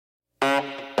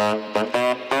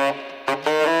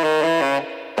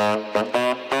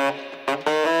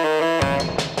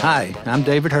Hi, I'm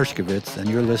David Hershkovitz, and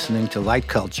you're listening to Light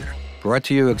Culture, brought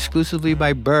to you exclusively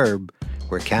by Burb,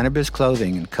 where cannabis,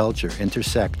 clothing, and culture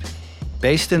intersect.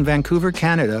 Based in Vancouver,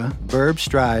 Canada, Burb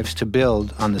strives to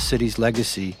build on the city's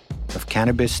legacy of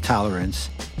cannabis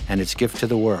tolerance and its gift to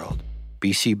the world,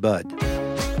 BC Bud.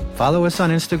 Follow us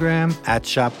on Instagram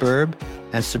 @ShopBurb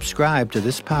and subscribe to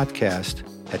this podcast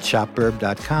at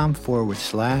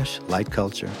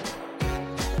shopburb.com/lightculture.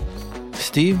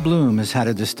 Steve Bloom has had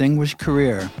a distinguished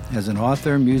career as an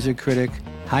author, music critic,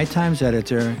 High Times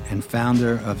editor, and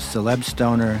founder of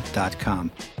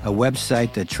CelebStoner.com, a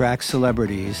website that tracks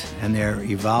celebrities and their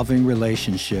evolving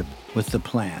relationship with the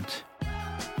plant.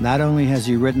 Not only has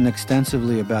he written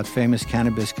extensively about famous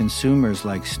cannabis consumers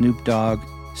like Snoop Dogg,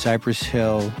 Cypress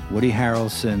Hill, Woody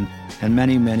Harrelson, and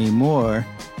many, many more,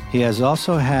 he has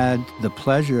also had the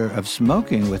pleasure of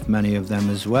smoking with many of them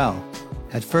as well.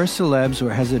 At first, celebs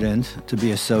were hesitant to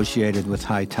be associated with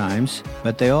High Times,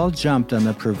 but they all jumped on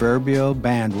the proverbial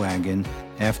bandwagon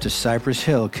after Cypress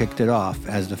Hill kicked it off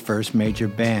as the first major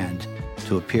band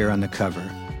to appear on the cover.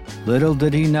 Little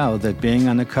did he know that being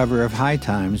on the cover of High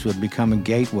Times would become a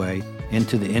gateway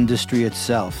into the industry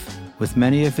itself, with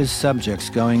many of his subjects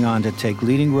going on to take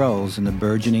leading roles in the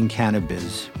burgeoning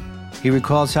cannabis. He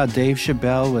recalls how Dave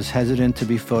Chappelle was hesitant to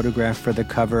be photographed for the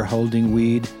cover holding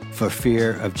weed for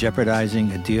fear of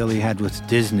jeopardizing a deal he had with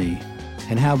Disney,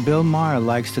 and how Bill Maher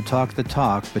likes to talk the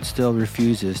talk but still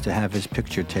refuses to have his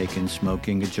picture taken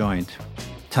smoking a joint.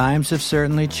 Times have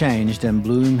certainly changed, and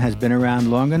Bloom has been around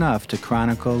long enough to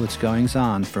chronicle its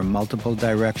goings-on from multiple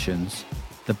directions.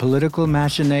 The political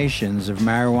machinations of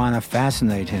marijuana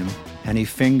fascinate him, and he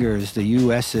fingers the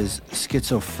U.S.'s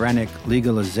schizophrenic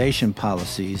legalization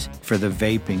policies for the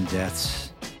vaping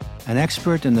deaths. An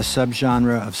expert in the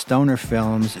subgenre of stoner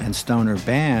films and stoner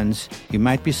bands, you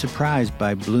might be surprised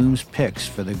by Bloom's picks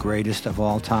for the greatest of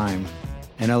all time.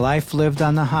 In a life lived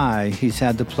on the high, he's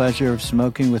had the pleasure of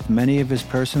smoking with many of his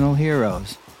personal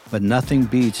heroes, but nothing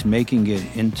beats making it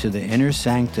into the inner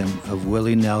sanctum of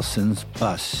Willie Nelson's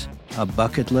bus, a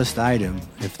bucket list item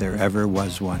if there ever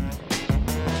was one.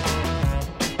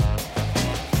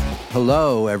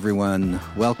 Hello, everyone.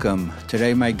 Welcome.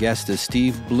 Today, my guest is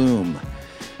Steve Bloom,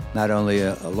 not only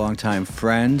a longtime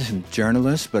friend and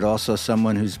journalist, but also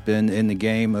someone who's been in the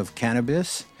game of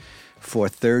cannabis for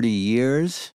 30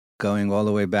 years, going all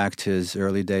the way back to his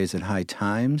early days at High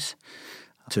Times,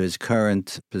 to his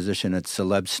current position at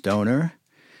Celeb Stoner.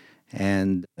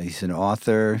 And he's an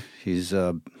author. He's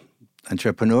an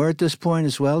entrepreneur at this point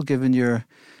as well, given your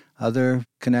other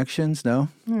connections, no?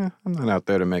 Yeah, I'm not out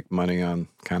there to make money on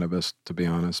cannabis, to be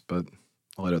honest, but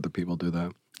I'll let other people do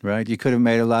that. Right? You could have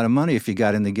made a lot of money if you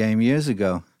got in the game years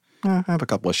ago. I have a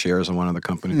couple of shares in one of the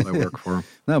companies I work for.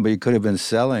 No, but you could have been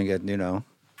selling it,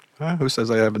 Who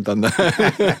says I haven't done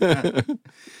that?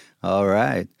 All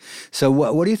right. So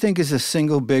what do you think is the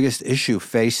single biggest issue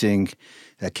facing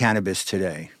cannabis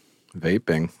today?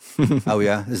 Vaping. Oh,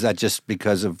 yeah? Is that just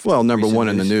because of... Well, number one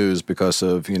in the news because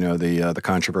of, the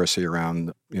controversy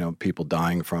around, people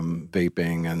dying from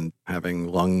vaping and having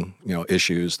lung,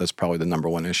 issues. That's probably the number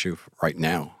one issue right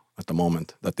now at the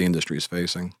moment that the industry is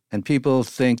facing. And people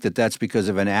think that that's because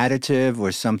of an additive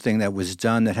or something that was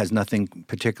done that has nothing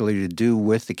particularly to do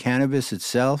with the cannabis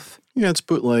itself? Yeah, it's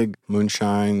bootleg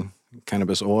moonshine,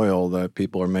 cannabis oil that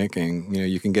people are making.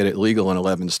 You can get it legal in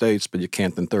 11 states, but you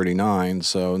can't in 39.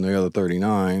 So in the other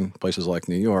 39, places like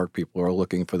New York, people are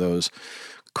looking for those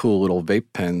cool little vape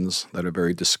pens that are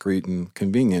very discreet and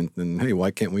convenient. And hey,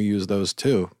 why can't we use those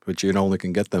too? But you only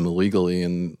can get them legally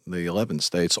in the 11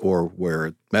 states or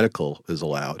where medical is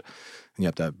allowed. And you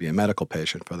have to be a medical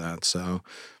patient for that. So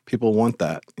people want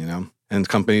that, and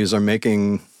companies are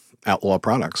making outlaw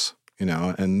products.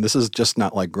 And this is just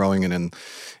not like growing it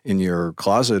in your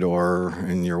closet or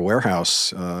in your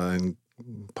warehouse and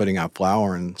putting out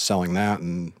flower and selling that.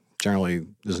 And generally,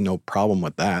 there's no problem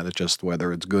with that. It's just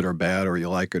whether it's good or bad or you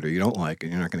like it or you don't like it.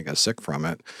 You're not going to get sick from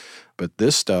it. But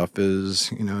this stuff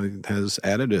is, it has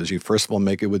additives. You first of all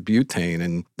make it with butane,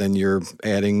 and then you're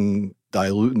adding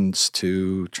dilutants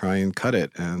to try and cut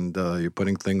it. And you're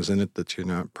putting things in it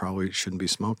that probably shouldn't be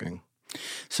smoking.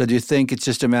 So do you think it's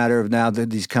just a matter of now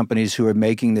that these companies who are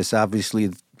making this, obviously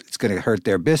it's going to hurt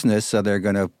their business, so they're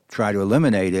going to try to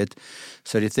eliminate it.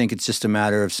 So do you think it's just a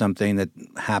matter of something that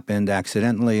happened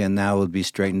accidentally and now will be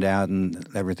straightened out and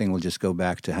everything will just go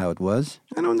back to how it was?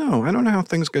 I don't know. I don't know how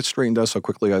things get straightened out so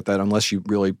quickly like that unless you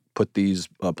really put these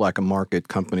black market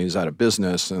companies out of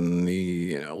business and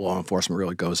the law enforcement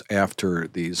really goes after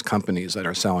these companies that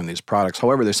are selling these products,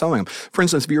 however they're selling them. For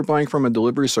instance, if you're buying from a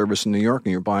delivery service in New York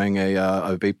and you're buying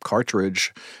a vape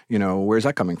cartridge, where's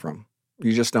that coming from?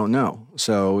 You just don't know.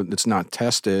 So it's not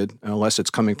tested unless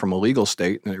it's coming from a legal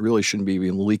state, and it really shouldn't be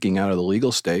even leaking out of the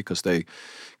legal state because they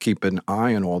keep an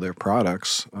eye on all their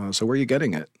products. So where are you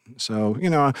getting it? So,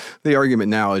 the argument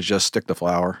now is just stick to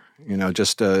flour,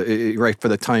 right for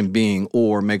the time being,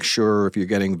 or make sure if you're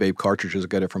getting vape cartridges,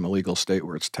 get it from a legal state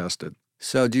where it's tested.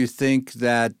 So do you think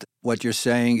that what you're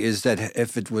saying is that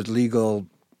if it was legal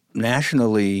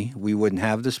nationally, we wouldn't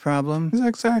have this problem?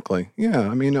 Exactly. Yeah.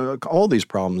 I mean, all these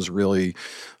problems really,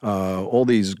 all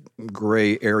these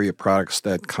gray area products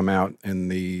that come out in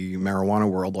the marijuana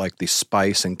world, like the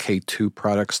Spice and K2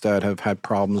 products that have had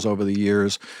problems over the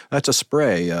years, that's a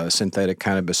spray, synthetic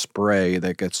cannabis spray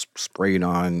that gets sprayed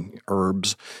on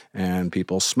herbs and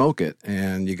people smoke it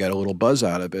and you get a little buzz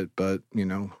out of it. But,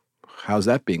 how's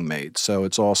that being made? So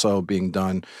it's also being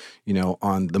done,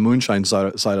 on the moonshine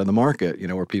side of the market,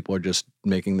 where people are just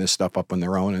making this stuff up on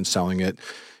their own and selling it,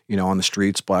 on the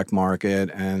streets, black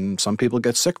market, and some people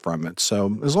get sick from it.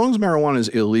 So as long as marijuana is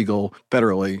illegal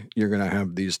federally, you're going to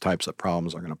have these types of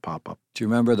problems are going to pop up. Do you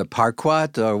remember the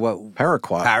Paraquat or what?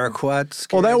 Paraquat.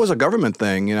 Paraquat? Well, that was a government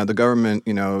thing. The government,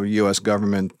 U.S.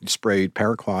 government sprayed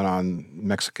Paraquat on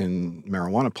Mexican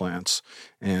marijuana plants,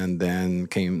 and then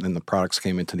the products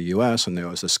came into the U.S., and there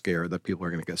was a scare that people are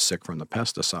going to get sick from the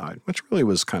pesticide, which really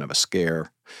was kind of a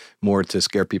scare, more to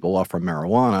scare people off from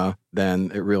marijuana than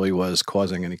it really was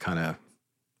causing any kind of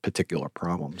particular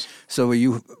problems. So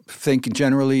you think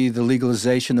generally the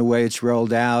legalization, the way it's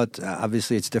rolled out,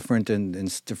 obviously it's different in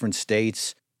different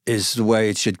states, is the way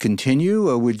it should continue,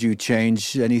 or would you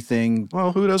change anything?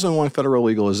 Well, who doesn't want federal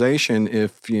legalization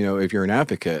if you're an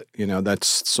advocate?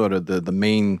 That's sort of the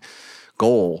main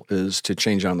goal is to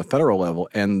change it on the federal level,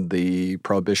 and the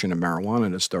prohibition of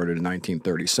marijuana that started in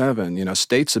 1937.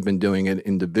 States have been doing it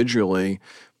individually,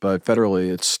 but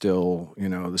federally it's still,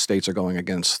 the states are going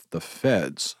against the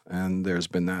feds, and there's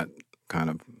been that kind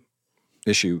of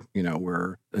issue,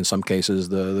 where in some cases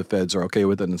the feds are okay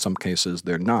with it, in some cases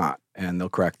they're not, and they'll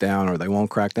crack down or they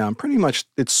won't crack down. Pretty much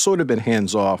it's sort of been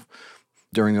hands off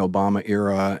during the Obama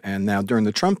era, and now during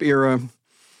the Trump era,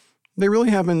 they really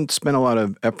haven't spent a lot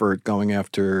of effort going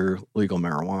after legal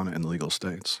marijuana in legal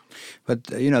states. But,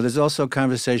 there's also a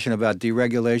conversation about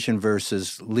deregulation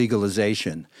versus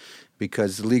legalization,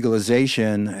 because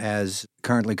legalization, as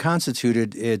currently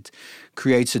constituted, it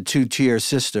creates a two-tier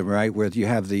system, right, where you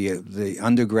have the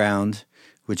underground,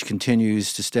 which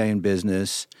continues to stay in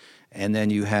business, and then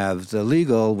you have the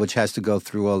legal, which has to go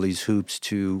through all these hoops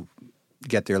to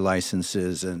get their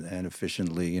licenses and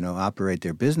efficiently, operate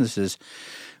their businesses.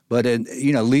 But,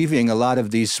 leaving a lot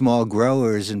of these small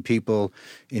growers and people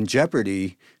in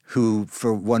jeopardy who,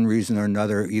 for one reason or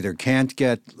another, either can't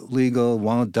get legal,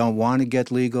 don't want to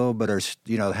get legal, but are,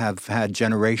 have had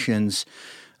generations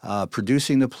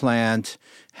producing the plant,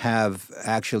 have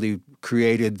actually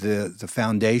created the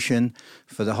foundation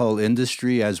for the whole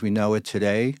industry as we know it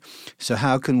today. So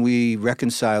how can we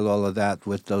reconcile all of that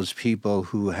with those people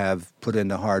who have put in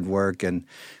the hard work and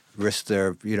risk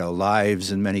their,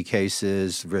 lives in many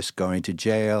cases, risk going to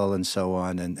jail and so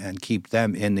on, and keep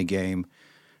them in the game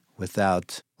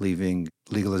without leaving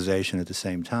legalization at the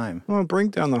same time? Well, bring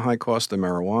down the high cost of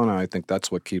marijuana. I think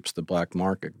that's what keeps the black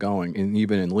market going. And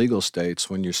even in legal states,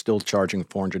 when you're still charging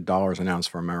 $400 an ounce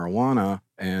for marijuana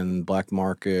and black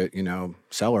market,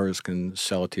 sellers can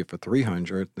sell it to you for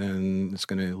 $300, then it's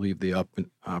going to leave the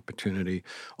opportunity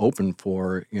open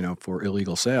for, for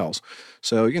illegal sales.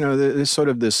 So, there's sort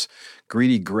of this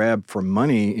greedy grab for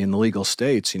money in legal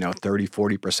states, 30,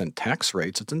 40% tax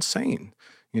rates. It's insane.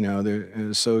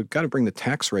 So got to bring the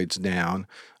tax rates down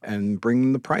and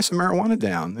bring the price of marijuana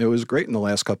down. It was great in the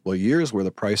last couple of years where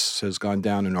the price has gone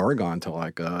down in Oregon to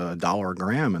like $1 a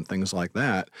gram and things like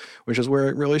that, which is where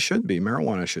it really should be.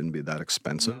 Marijuana shouldn't be that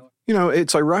expensive.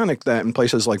 It's ironic that in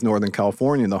places like Northern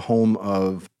California, the home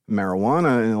of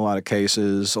marijuana, in a lot of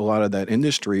cases, a lot of that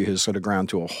industry has sort of ground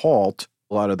to a halt.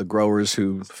 A lot of the growers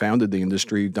who founded the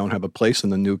industry don't have a place in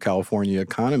the new California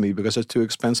economy because it's too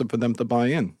expensive for them to buy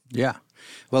in. Yeah.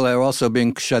 Well, they're also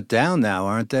being shut down now,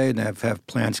 aren't they? And have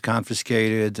plants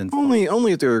confiscated and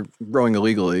Only if they're growing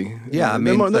illegally. Yeah, I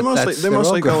mean, they're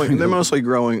mostly growing. They're mostly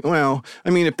growing. Well, I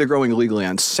mean, if they're growing illegally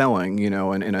on selling, in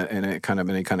a kind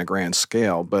of grand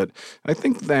scale. But I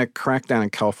think that crackdown in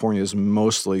California is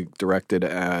mostly directed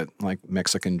at like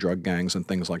Mexican drug gangs and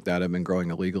things like that have been growing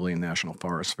illegally in national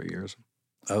forests for years.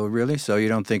 Oh, really? So you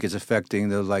don't think it's affecting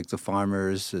the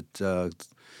farmers that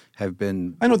have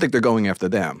been? I don't think they're going after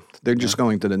them. They're just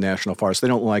going to the national forest. They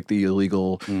don't like the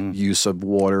illegal use of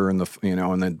water and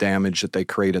and the damage that they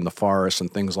create in the forest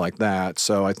and things like that.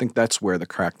 So I think that's where the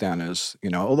crackdown is.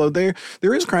 Although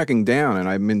there is cracking down, and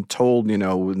I've been told,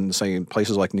 in say in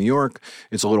places like New York,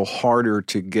 it's a little harder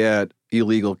to get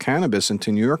illegal cannabis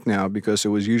into New York now because it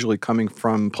was usually coming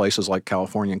from places like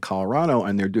California and Colorado,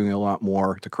 and they're doing a lot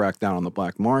more to crack down on the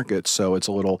black market. So it's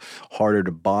a little harder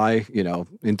to buy,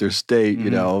 interstate,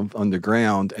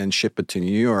 underground and ship it to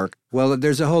New York. Well,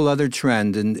 there's a whole other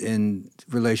trend in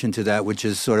relation to that, which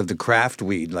is sort of the craft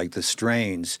weed, like the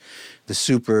strains, the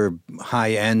super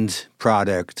high-end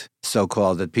product,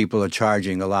 so-called, that people are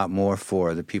charging a lot more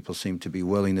for, that people seem to be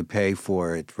willing to pay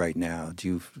for it right now. Do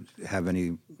you have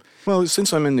any? Well,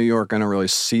 since I'm in New York, I don't really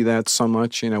see that so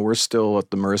much. We're still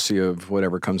at the mercy of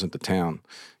whatever comes into town,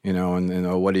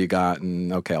 and what do you got?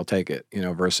 And okay, I'll take it,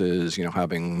 versus,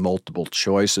 having multiple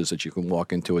choices that you can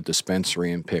walk into a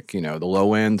dispensary and pick, the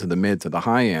low end to the mid to the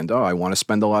high end. Oh, I want to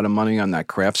spend a lot of money on that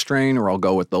craft strain, or I'll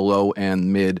go with the low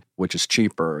end mid, which is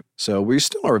cheaper. So we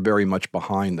still are very much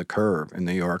behind the curve in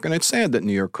New York. And it's sad that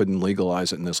New York couldn't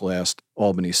legalize it in this last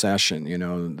Albany session.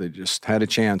 They just had a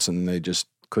chance and they just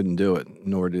couldn't do it,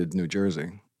 nor did New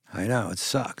Jersey. I know, it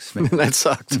sucks. That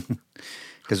sucked.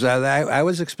 Because I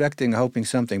was hoping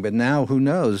something, but now who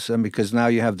knows? Because now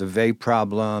you have the vape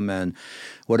problem and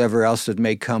whatever else that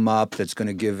may come up that's going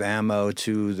to give ammo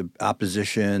to the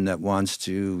opposition that wants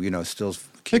to, still.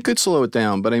 It could slow it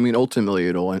down, but I mean, ultimately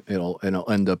it'll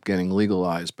end up getting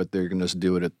legalized. But they're going to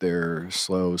do it at their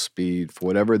slow speed for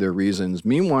whatever their reasons.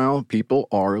 Meanwhile, people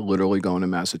are literally going to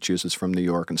Massachusetts from New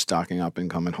York and stocking up and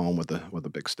coming home with a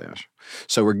big stash.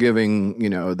 So we're giving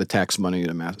the tax money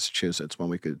to Massachusetts when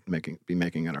we could be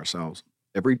making it ourselves.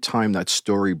 Every time that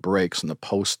story breaks in the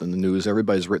Post and the news,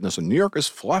 everybody's written this, New York is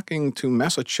flocking to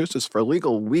Massachusetts for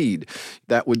legal weed.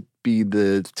 That would be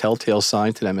the telltale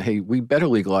sign to them, hey, we better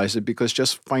legalize it because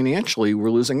just financially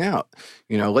we're losing out.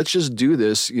 Let's just do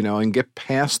this, and get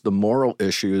past the moral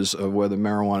issues of whether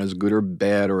marijuana is good or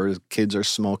bad or kids are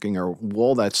smoking or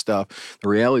all that stuff. The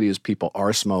reality is people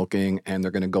are smoking and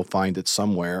they're going to go find it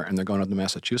somewhere and they're going up to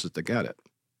Massachusetts to get it.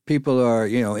 People are,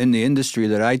 in the industry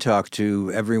that I talk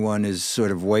to, everyone is sort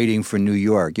of waiting for New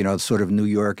York. Sort of New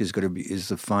York is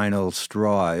the final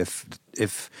straw.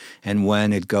 If and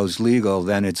when it goes legal,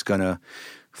 then it's going to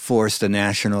force the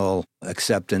national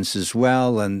acceptance as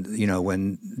well. And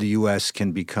when the U.S.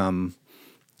 can become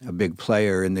a big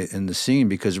player in the scene,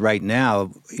 because right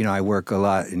now, I work a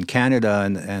lot in Canada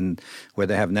and where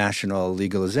they have national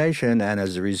legalization, and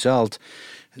as a result,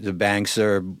 the banks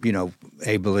are,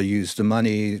 able to use the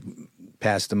money,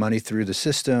 pass the money through the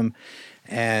system.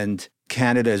 And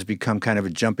Canada has become kind of a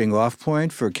jumping off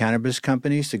point for cannabis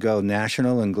companies to go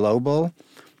national and global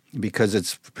because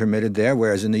it's permitted there.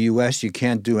 Whereas in the U.S., you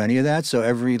can't do any of that. So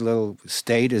every little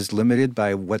state is limited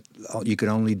by what you can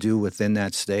only do within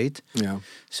that state. Yeah.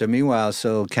 So meanwhile,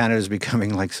 Canada's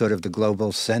becoming like sort of the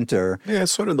global center. Yeah,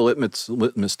 it's sort of the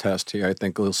litmus test here, I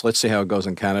think. Let's see how it goes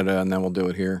in Canada, and then we'll do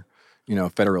it here.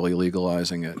 Federally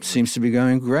legalizing it. Seems to be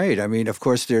going great. I mean, of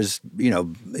course, there's,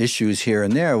 issues here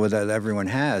and there that everyone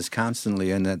has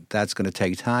constantly, and that's going to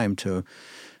take time to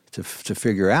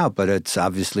figure out. But it's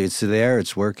there,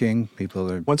 it's working.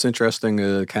 People are. What's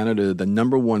interesting, Canada, the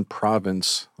number one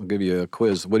province, I'll give you a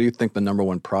quiz. What do you think the number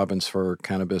one province for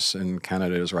cannabis in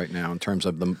Canada is right now in terms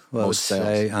of the most sales?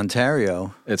 Say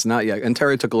Ontario. It's not yet.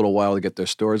 Ontario took a little while to get their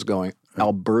stores going.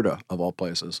 Alberta, of all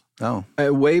places. Oh.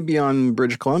 Way beyond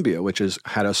British Columbia, which has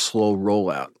had a slow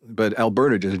rollout. But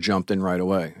Alberta just jumped in right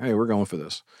away. Hey, we're going for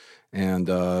this. And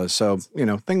so,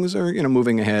 things are,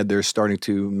 moving ahead. They're starting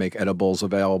to make edibles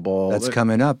available. That's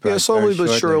coming up. Yeah, slowly but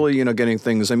surely, getting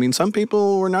things. I mean, some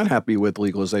people were not happy with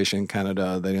legalization in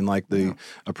Canada. They didn't like the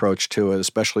approach to it,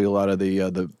 especially a lot of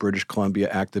the British Columbia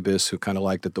activists who kind of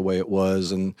liked it the way it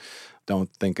was and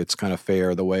don't think it's kind of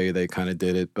fair the way they kind of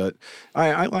did it. But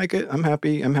I like it. I'm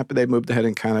happy. They moved ahead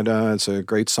in Canada. It's a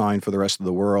great sign for the rest of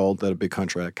the world that a big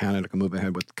country like Canada can move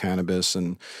ahead with cannabis.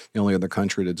 And the only other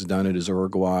country that's done it is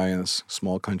Uruguay, and a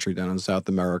small country down in South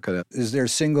America. Is there a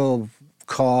single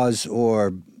cause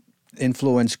or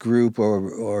influence group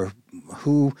or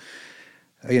who,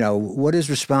 what is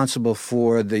responsible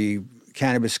for the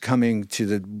cannabis coming to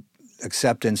the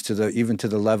acceptance to the even to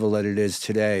the level that it is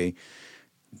today,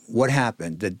 what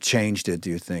happened that changed it,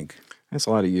 do you think? It's a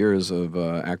lot of years of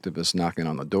activists knocking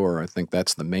on the door. I think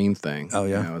that's the main thing. Oh,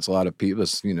 yeah? You know, it's a lot of people,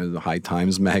 the High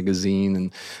Times magazine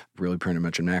and really pretty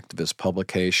much an activist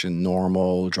publication,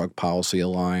 NORML, Drug Policy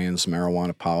Alliance,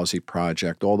 Marijuana Policy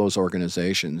Project, all those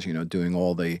organizations, doing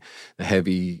all the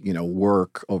heavy,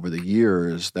 work over the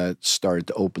years that started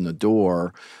to open the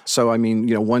door. So, I mean,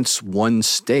 once one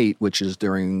state, which is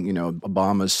during,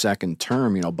 Obama's second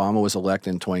term, Obama was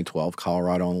elected in 2012,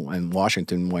 Colorado and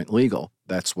Washington went legal.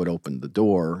 That's what opened the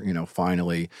door,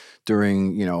 finally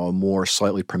during, a more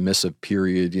slightly permissive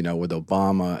period, with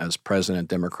Obama as president,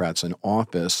 Democrats in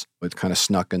office, it kind of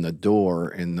snuck in the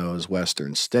door in those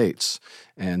Western states.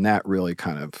 And that really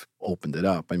kind of opened it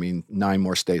up. I mean, 9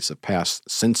 more states have passed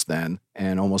since then.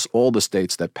 And almost all the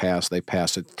states that pass, they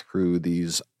pass it through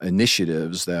these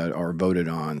initiatives that are voted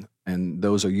on. And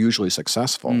those are usually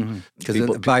successful. Because it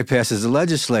bypasses the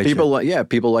legislature.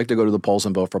 People like to go to the polls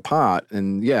and vote for pot.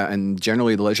 And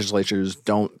generally the legislatures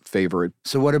don't favor it.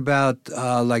 So what about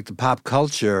like the pop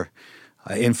culture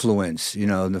influence,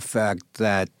 the fact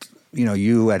that,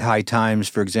 you at High Times,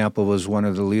 for example, was one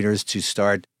of the leaders to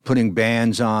start putting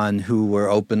bans on who were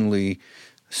openly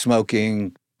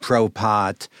smoking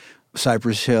pro-pot.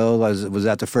 Cypress Hill, was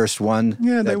that the first one that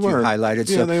you highlighted?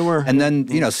 Yeah, they were. And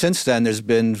then, since then, there's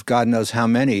been God knows how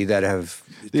many that have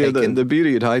taken... The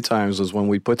beauty at High Times was when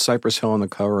we put Cypress Hill on the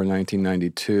cover in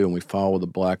 1992 and we followed the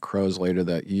Black Crowes later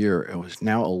that year, it was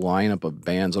now a lineup of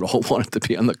bands that all wanted to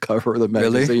be on the cover of the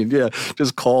magazine. Really? Yeah,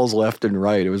 just calls left and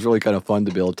right. It was really kind of fun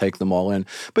to be able to take them all in.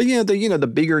 But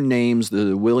the bigger names,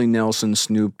 the Willie Nelson,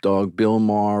 Snoop Dogg, Bill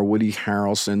Maher, Woody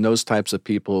Harrelson, those types of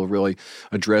people really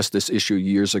addressed this issue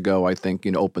years ago. I think,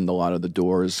 opened a lot of the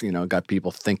doors, got people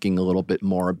thinking a little bit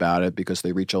more about it because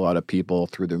they reach a lot of people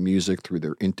through their music, through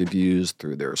their interviews,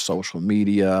 through their social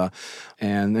media.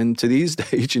 And then to these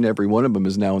days, each and every one of them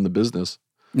is now in the business.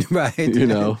 Right.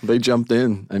 They jumped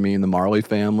in. I mean, the Marley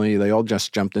family, they all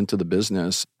just jumped into the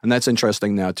business. And that's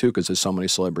interesting now, too, because there's so many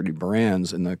celebrity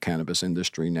brands in the cannabis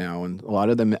industry now. And a lot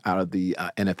of them out of the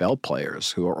NFL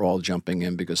players who are all jumping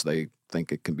in because they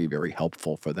think it can be very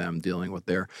helpful for them dealing with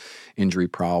their injury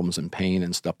problems and pain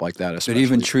and stuff like that. But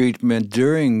even treatment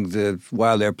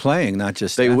while they're playing, not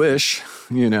just they wish,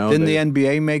 Didn't the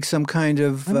NBA make some kind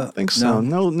of? I don't think so.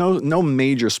 No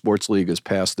major sports league has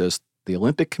passed this. The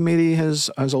Olympic Committee has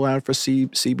allowed for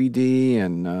CBD,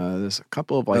 and there's a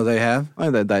couple of they have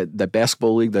that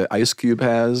basketball league that Ice Cube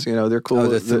has. They're cool. Oh,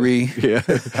 the three.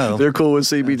 They're cool with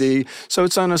CBD. So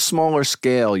it's on a smaller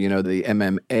scale. The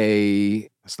MMA.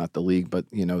 It's not the league, but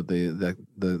the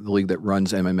league that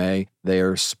runs MMA, they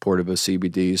are supportive of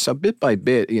CBD. So bit by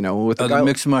bit, with the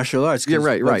mixed martial arts. Yeah,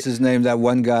 right. What's his name? That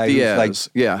one guy. Diaz.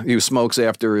 He smokes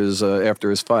after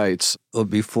his fights. Or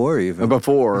before even.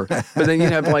 Before. But then you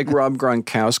have like Rob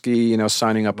Gronkowski,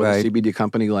 signing up with a CBD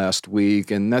company last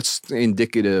week. And that's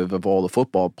indicative of all the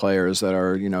football players that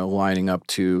are, lining up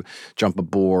to jump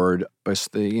aboard. But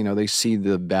they see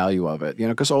the value of it,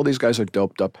 because all these guys are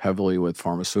doped up heavily with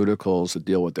pharmaceuticals to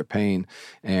deal with their pain.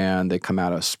 And they come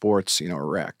out of sports, a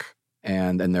wreck.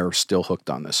 And they're still hooked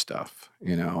on this stuff,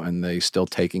 and they still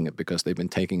taking it because they've been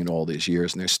taking it all these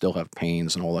years, and they still have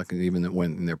pains and all that. Even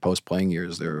when in their post-playing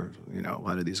years, they're, a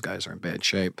lot of these guys are in bad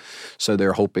shape. So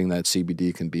they're hoping that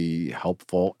CBD can be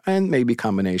helpful, and maybe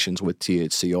combinations with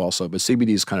THC also. But CBD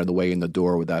is kind of the way in the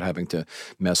door without having to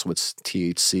mess with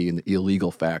THC and the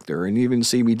illegal factor. And even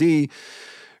CBD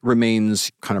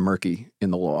remains kind of murky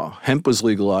in the law. Hemp was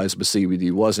legalized, but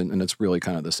CBD wasn't, and it's really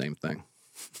kind of the same thing.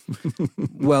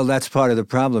 Well, that's part of the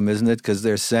problem, isn't it? Because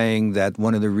they're saying that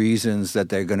one of the reasons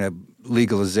that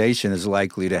legalization is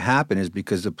likely to happen is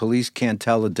because the police can't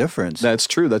tell the difference. That's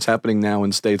true. That's happening now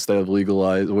in states that have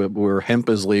legalized, where hemp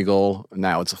is legal.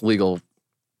 Now it's legal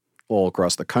all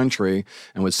across the country,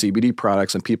 and with CBD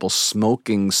products and people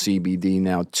smoking CBD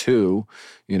now too,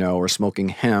 or smoking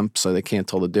hemp, so they can't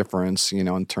tell the difference,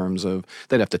 in terms of,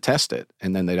 they'd have to test it,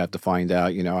 and then they'd have to find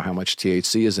out, how much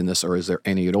THC is in this, or is there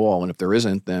any at all, and if there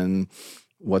isn't, then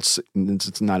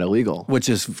it's not illegal. Which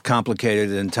is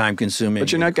complicated and time-consuming.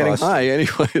 But you're not getting high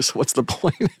anyways, what's the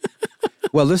point?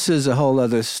 Well, this is a whole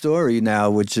other story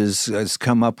now, which has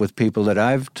come up with people that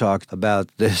I've talked about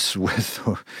this with.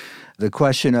 The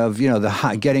question of,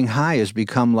 getting high has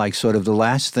become like sort of the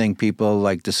last thing people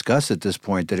like discuss at this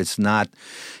point, that it's not,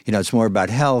 it's more about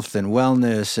health and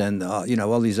wellness and,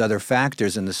 all these other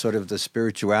factors, and the sort of the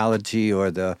spirituality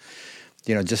or the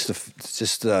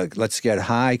just let's get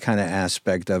high kind of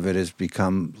aspect of it has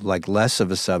become like less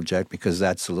of a subject because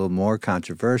that's a little more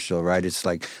controversial, right? It's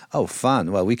like, oh,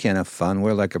 fun. Well, we can't have fun.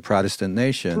 We're like a Protestant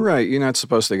nation. Right. You're not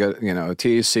supposed to get,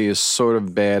 THC is sort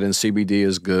of bad and CBD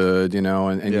is good, and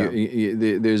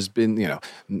there's been,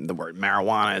 the word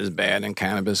marijuana is bad and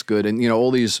cannabis good. And,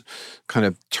 all these kind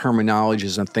of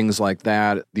terminologies and things like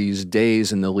that these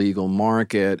days in the legal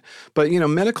market. But,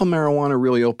 medical marijuana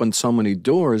really opened so many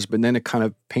doors, but then it kind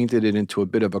of painted it into a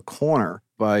bit of a corner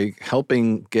by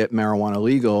helping get marijuana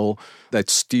legal that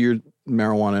steered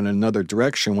marijuana in another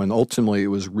direction when ultimately it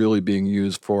was really being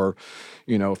used for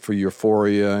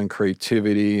euphoria and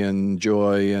creativity and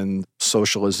joy and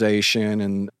socialization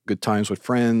and good times with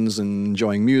friends and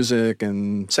enjoying music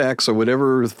and sex or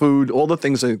whatever, food, all the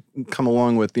things that come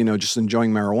along with, just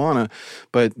enjoying marijuana.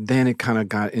 But then it kind of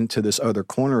got into this other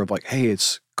corner of like, hey,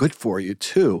 it's good for you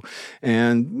too.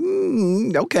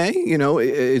 And okay,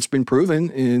 it's been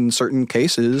proven in certain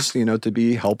cases, to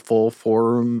be helpful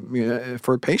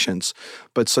for patients.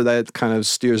 But so that kind of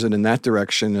steers it in that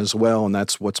direction as well. And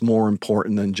that's what's more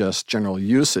important than just general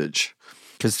usage.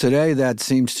 Because today that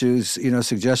seems to,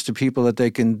 suggest to people that they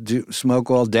can smoke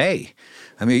all day.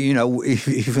 I mean,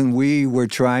 even we were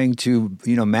trying to,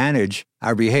 manage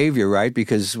our behavior, right?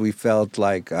 Because we felt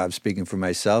like, I'm speaking for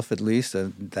myself at least,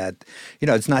 that,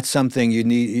 it's not something you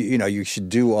need, you should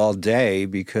do all day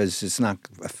because it's not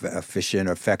efficient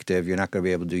or effective. You're not going to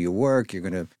be able to do your work. You're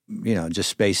going to,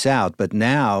 just space out. But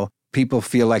now people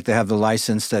feel like they have the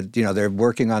license that, they're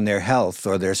working on their health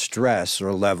or their stress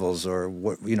or levels or,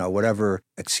 whatever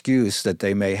excuse that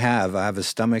they may have. I have a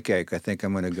stomach ache. I think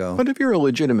I'm going to go. But if you're a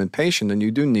legitimate patient, then you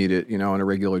do need it, in a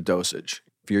regular dosage.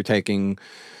 If you're taking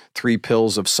 3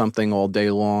 pills of something all day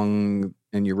long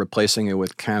and you're replacing it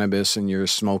with cannabis and you're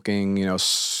smoking,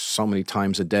 so many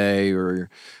times a day or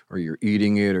you're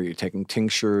eating it or you're taking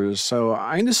tinctures. So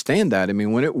I understand that. I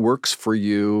mean, when it works for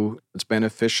you, it's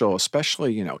beneficial,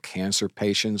 especially, cancer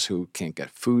patients who can't get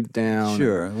food down.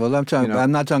 Sure. Well,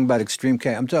 I'm not talking about extreme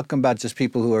cancer. I'm talking about just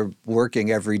people who are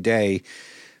working every day.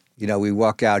 We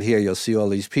walk out here, you'll see all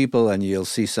these people and you'll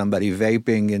see somebody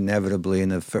vaping inevitably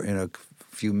in a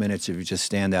few minutes if you just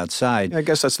stand outside. Yeah, I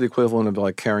guess that's the equivalent of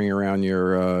like carrying around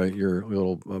your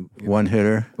little one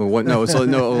hitter. No, it's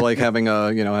like having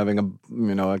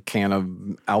a can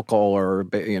of alcohol or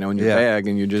in your bag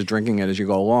and you're just drinking it as you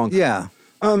go along. Yeah.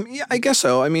 Yeah, I guess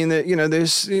so. I mean,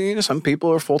 there's some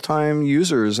people are full-time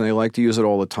users and they like to use it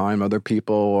all the time. Other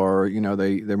people are,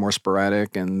 they're more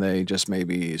sporadic and they just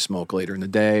maybe smoke later in the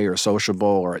day or sociable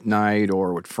or at night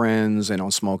or with friends. They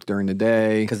don't smoke during the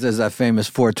day. Because there's that famous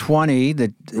 420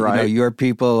 that your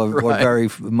people are very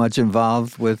much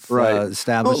involved with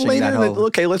establishing that whole.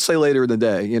 Okay, let's say later in the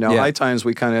day. High times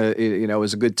we kind of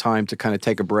is a good time to kind of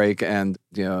take a break and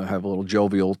have a little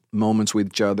jovial moments with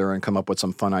each other and come up with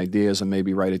some fun ideas and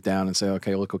maybe write it down and say,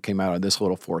 okay, look what came out of this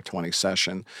little 420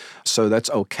 session. So that's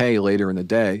okay later in the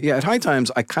day. Yeah, at high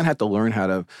times, I kind of had to learn how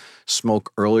to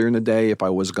smoke earlier in the day if I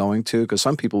was going to, because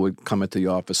some people would come into the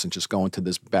office and just go into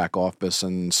this back office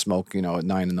and smoke, at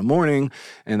 9 in the morning,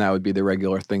 and that would be the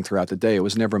regular thing throughout the day. It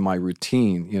was never my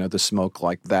routine, to smoke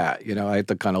like that. I had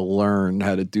to kind of learn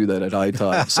how to do that at high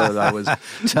times. So that was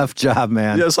tough job,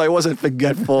 man. Yes, I wasn't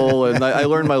forgetful, and I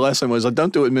learned my lesson was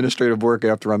don't do administrative work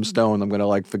after I'm stoned. I'm going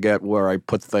to forget where I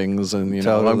put things, and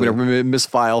totally. I'm going to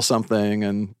misfile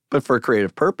something. But for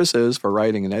creative purposes, for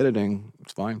writing and editing,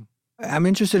 it's fine. I'm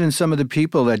interested in some of the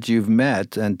people that you've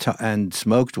met and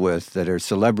smoked with that are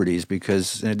celebrities,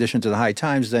 because in addition to the High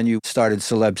Times, then you started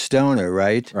Celeb Stoner,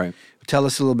 right? Right. Tell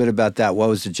us a little bit about that. What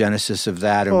was the genesis of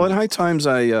that? Well, at High Times,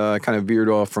 I kind of veered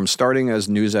off from starting as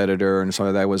news editor, and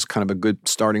so that was kind of a good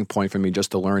starting point for me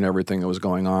just to learn everything that was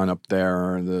going on up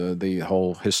there, the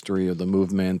whole history of the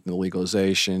movement, the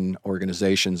legalization,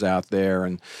 organizations out there,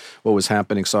 and what was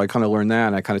happening. So I kind of learned that,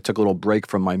 and I kind of took a little break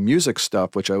from my music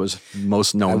stuff, which I was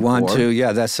most known for.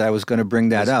 I was going to bring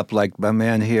that up. Like, my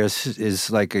man here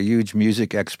is like a huge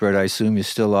music expert. I assume you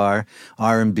still are.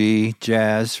 R&B,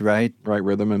 jazz, right? Right,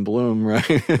 rhythm and blues.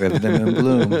 Right, Rhythm and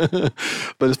Bloom.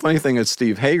 But the funny thing is,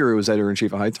 Steve Hager, who was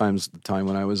editor-in-chief of High Times at the time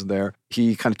when I was there,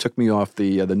 he kind of took me off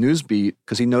the news beat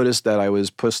because he noticed that I was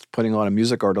putting a lot of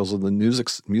music articles in the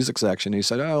music section. He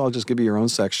said, "Oh, I'll just give you your own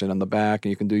section on the back, and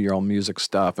you can do your own music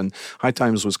stuff." And High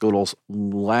Times was a little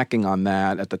lacking on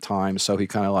that at the time, so he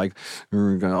kind of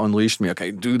unleashed me.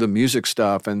 Okay, do the music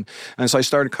stuff, and so I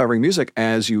started covering music,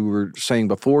 as you were saying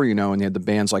before, and you had the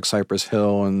bands like Cypress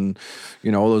Hill and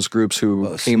all those groups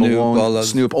who came along.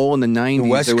 Snoop, all in the 90s. The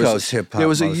West Coast hip-hop. There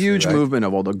was a huge movement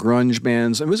of all the grunge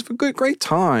bands. It was a great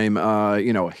time.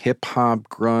 Hip-hop,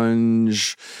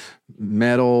 grunge,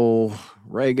 metal,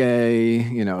 reggae,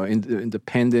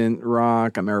 independent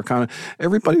rock, Americana.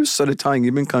 Everybody was sort of tying,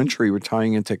 even country, were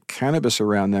tying into cannabis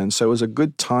around then. So it was a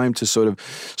good time to sort of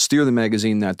steer the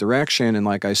magazine in that direction. And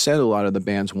like I said, a lot of the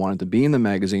bands wanted to be in the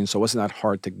magazine, so it wasn't that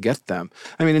hard to get them.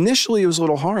 I mean, initially it was a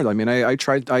little hard. I mean,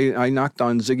 I knocked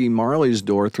on Ziggy Marley's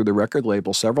door through the record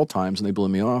label several times, and they blew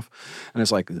me off. And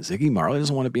it's like, Ziggy Marley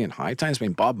doesn't want to be in High Times? I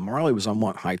mean, Bob Marley was on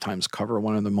High Times cover,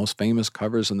 one of the most famous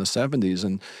covers in the 70s,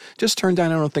 and just turned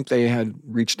out I don't think they had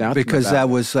reached out because to me. That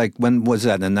was like, when was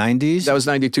that, in the 90s? That was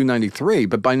 92, 93,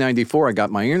 but by 94 I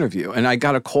got my interview. And I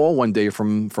got a call one day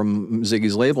from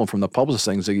Ziggy's label and from the publicist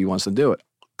saying Ziggy wants to do it.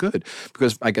 Good,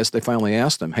 because I guess they finally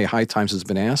asked him, hey, High Times has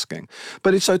been asking.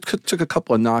 But it took a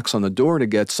couple of knocks on the door to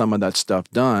get some of that stuff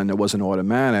done. It wasn't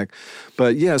automatic.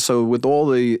 But yeah, so with all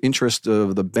the interest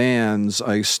of the bands,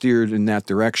 I steered in that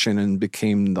direction and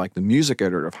became like the music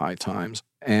editor of High Times.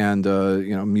 And,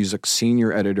 music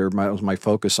senior editor, was my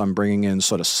focus on bringing in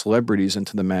sort of celebrities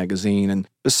into the magazine. And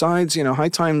besides, High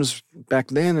Times back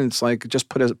then, it's like just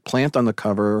put a plant on the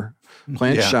cover,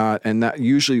 plant shot, and that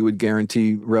usually would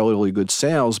guarantee relatively good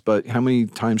sales. But how many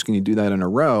times can you do that in a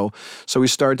row? So we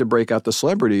started to break out the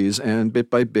celebrities, and bit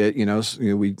by bit,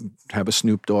 we have a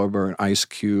Snoop Dogg or an Ice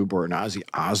Cube or an Ozzy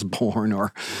Osbourne,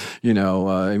 or,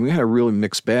 and we had a really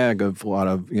mixed bag of a lot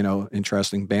of,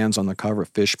 interesting bands on the cover,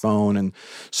 Fishbone. And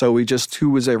so we just, who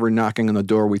was ever knocking on the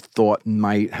door we thought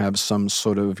might have some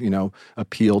sort of,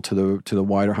 appeal to the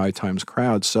wider High Times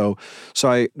crowd. So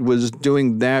I was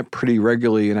doing that pretty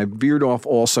regularly, and I veered off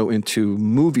also into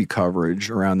movie coverage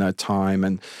around that time.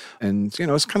 And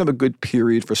it's kind of a good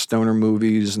period for stoner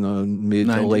movies in the mid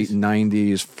to late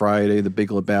 90s, Friday, The Big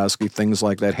Lebowski, things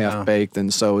like that, Half-Baked.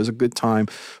 And so it was a good time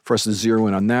for us to zero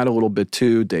in on that a little bit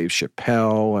too, Dave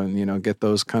Chappelle, and, get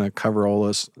those kind of cover all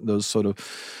those sort of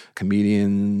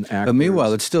comedian actors. But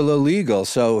meanwhile, it's still illegal.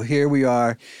 So here we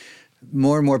are,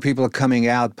 more and more people are coming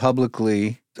out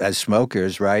publicly as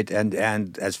smokers, right? And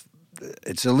as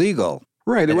it's illegal.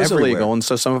 Right, it was everywhere. illegal, and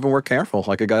so some of them were careful,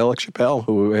 like a guy like Chappelle,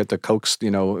 who had to coax,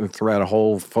 throughout a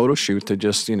whole photo shoot to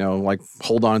just, like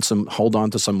hold on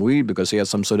to some weed because he had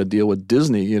some sort of deal with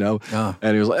Disney, and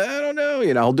he was like, I don't know,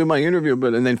 I'll do my interview,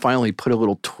 and then finally put a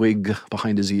little twig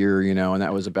behind his ear, and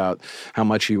that was about how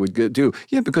much he would do.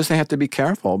 Yeah, because they had to be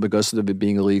careful because of it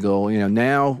being illegal,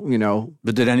 now,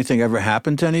 But did anything ever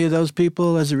happen to any of those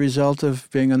people as a result of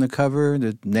being on the cover?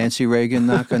 Did Nancy Reagan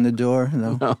knock on the door?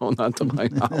 No, not to my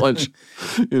knowledge.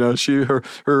 Her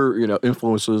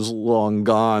influence was long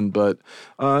gone, but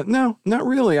no, not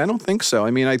really. I don't think so.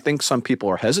 I mean, I think some people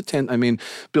are hesitant. I mean,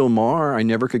 Bill Maher, I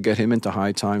never could get him into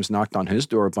High Times, knocked on his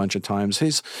door a bunch of times.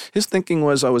 His thinking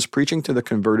was I was preaching to the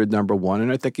converted number one,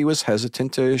 and I think he was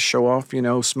hesitant to show off,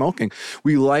 smoking.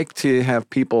 We like to have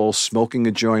people smoking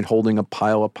a joint, holding a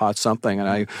pile of pot, something. And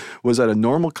I was at a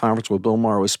normal conference where Bill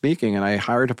Maher was speaking, and I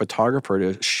hired a photographer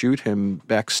to shoot him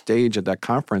backstage at that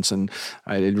conference, and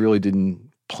I really didn't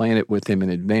plan it with him in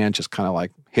advance, just kind of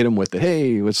like hit him with it,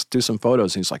 hey, let's do some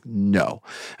photos. And he's like, no.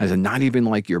 I said, not even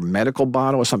like your medical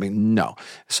bottle or something? No.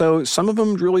 So some of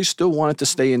them really still wanted to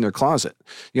stay in their closet.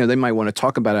 They might want to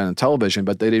talk about it on television,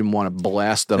 but they didn't want to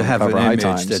blast it on the cover of High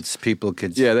Times. That people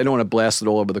could... Yeah, they don't want to blast it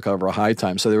all over the cover of High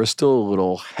Times. So they were still a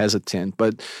little hesitant.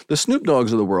 But the Snoop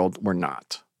Dogs of the world were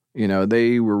not.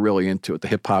 They were really into it. The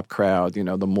hip-hop crowd, the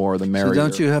more the merrier. So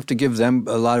don't you have to give them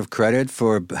a lot of credit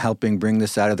for helping bring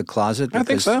this out of the closet? I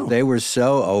think so. They were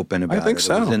so open about it. I think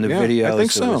so. It was in the videos. I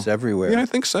think so. It was everywhere. Yeah, I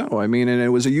think so. I mean, and it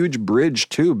was a huge bridge,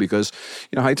 too, because,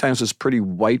 High Times was a pretty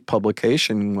white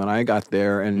publication when I got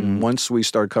there. And once we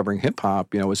started covering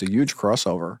hip-hop, it was a huge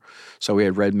crossover. So we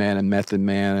had Redman and Method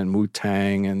Man and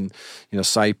Wu-Tang and,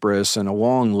 Cypress and a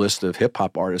long list of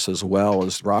hip-hop artists as well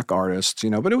as rock artists,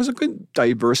 But it was a good,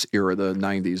 diverse era of the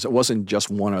 90s. It wasn't just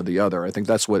one or the other. I think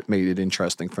that's what made it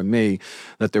interesting for me,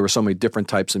 that there were so many different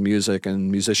types of music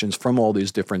and musicians from all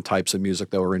these different types of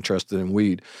music that were interested in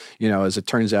weed. As it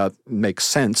turns out, makes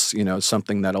sense,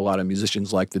 something that a lot of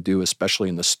musicians like to do, especially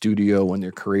in the studio when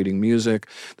they're creating music.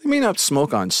 They may not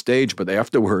smoke on stage, but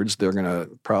afterwards they're going to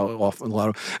probably often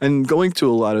and going to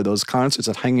a lot of those concerts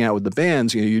and hanging out with the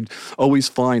bands, you'd always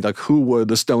find like who were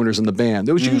the stoners in the band.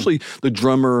 It was usually the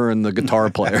drummer and the guitar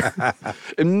player.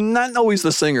 And not always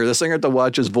the singer. The singer had to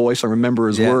watch his voice and remember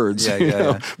his words.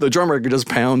 The drummer could just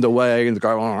pound away and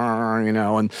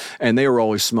go, and they were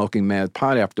always smoking mad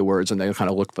pot afterwards, and they kind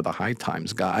of look for the High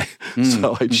Times guy.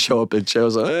 So I'd show up at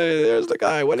shows, hey, there's the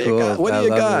guy. What do you got? What do you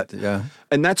got? Yeah.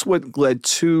 And that's what led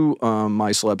to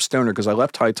my Celeb Stoner, because I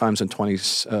left High Times in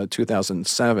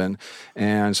 2007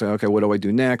 and said, okay, what do I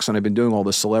do next? And I've been doing all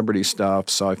the celebrity stuff,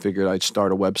 so I figured I'd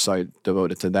start a website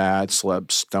devoted to that,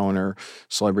 Celeb Stoner,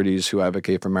 celebrities who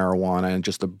advocate advocate for marijuana and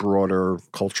just a broader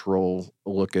cultural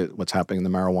look at what's happening in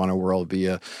the marijuana world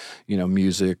via,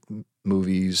 music,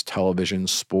 movies, television,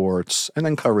 sports, and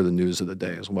then cover the news of the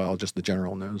day as well, just the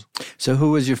general news. So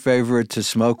who was your favorite to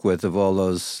smoke with of all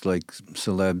those like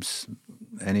celebs?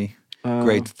 Any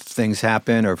great things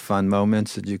happen or fun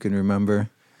moments that you can remember?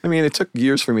 I mean, it took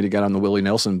years for me to get on the Willie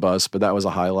Nelson bus, but that was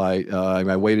a highlight.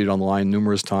 I waited on the line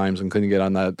numerous times and couldn't get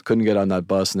on that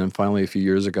bus. And then finally, a few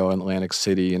years ago in Atlantic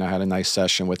City, and I had a nice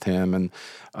session with him. And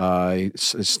it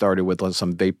started with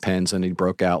some vape pens, and he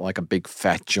broke out like a big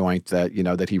fat joint that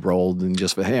that he rolled, and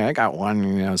just hey, I got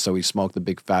one. So he smoked the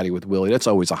big fatty with Willie. That's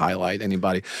always a highlight.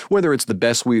 Anybody, whether it's the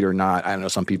best weed or not, I don't know.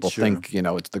 Some people think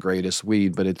it's the greatest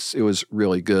weed, but it was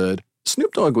really good.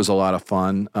 Snoop Dogg was a lot of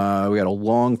fun. We had a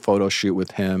long photo shoot with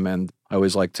him, and I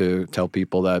always like to tell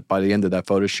people that by the end of that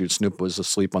photo shoot, Snoop was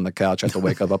asleep on the couch. I had to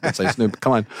wake up and say, Snoop,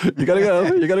 come on, you gotta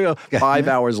go. 5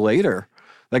 hours later,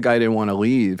 that guy didn't want to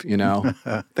leave,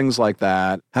 things like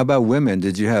that. How about women?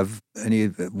 Did you have any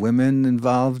women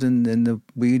involved in the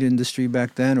weed industry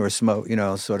back then, or smoke,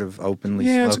 sort of openly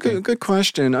smoking? Yeah, it's a good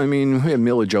question. I mean, we had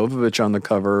Mila Jovovich on the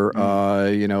cover.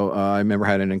 I remember I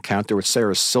had an encounter with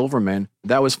Sarah Silverman.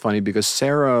 That was funny because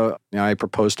Sarah, I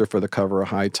proposed her for the cover of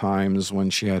High Times when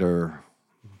she had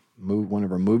one of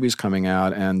her movies coming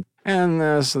out, and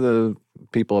so the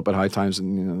people up at High Times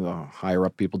and the higher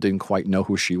up people didn't quite know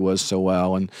who she was so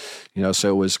well, and so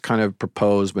it was kind of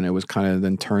proposed, but it was kind of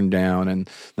then turned down. And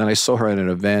then I saw her at an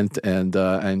event,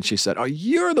 and she said, "Oh,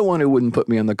 you're the one who wouldn't put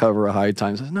me on the cover of High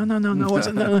Times." I said, No,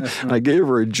 wasn't. And I gave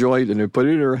her a joint, and I put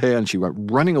it in her hand. She went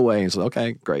running away and said,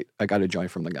 "Okay, great, I got a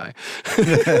joint from the guy."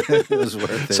 It was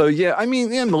worth it. So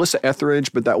Melissa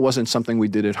Etheridge, but that wasn't something we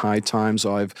did at High Times.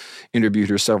 So I've interviewed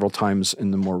her several times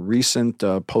in the more recent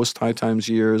post High Times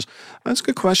years. That's a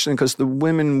good question because the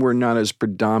women were not as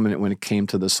predominant when it came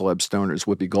to the celeb stoners.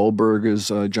 Whoopi Goldberg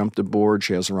has jumped aboard.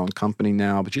 She has her own company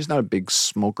now, but she's not a big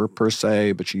smoker per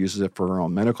se, but she uses it for her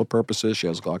own medical purposes. She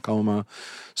has glaucoma.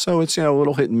 So it's, a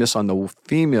little hit and miss on the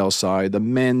female side. The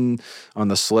men on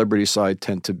the celebrity side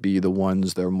tend to be the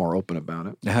ones that are more open about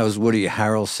it. How's Woody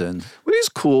Harrelson? Woody's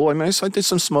cool. I mean, I did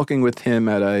some smoking with him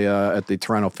at the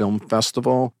Toronto Film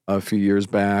Festival a few years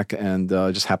back, and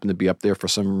just happened to be up there for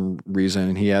some reason.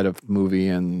 And he had a movie,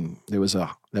 and that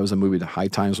was a movie that High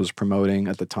Times was promoting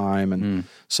at the time, and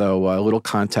so a little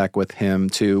contact with him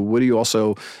too. Woody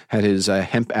also had his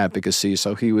hemp advocacy,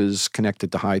 so he was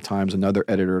connected to High Times. Another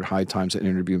editor at High Times had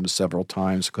interviewed him several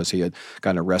times because he had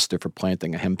gotten arrested for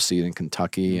planting a hemp seed in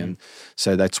Kentucky, and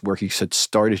so that's where he had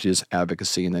started his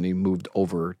advocacy, and then he moved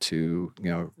over to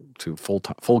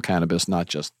full cannabis, not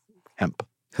just hemp.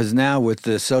 Because now with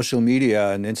the social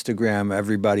media and Instagram,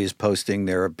 everybody's posting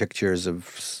their pictures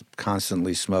of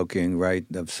constantly smoking, right,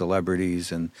 of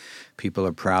celebrities, and people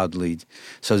are proudly.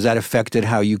 So has that affected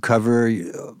how you cover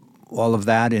all of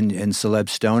that in Celeb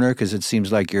Stoner? Because it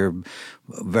seems like you're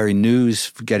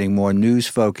getting more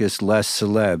news-focused, less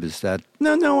celeb. Is that...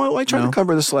 No, I try to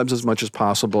cover the celebs as much as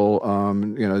possible.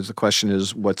 The question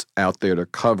is what's out there to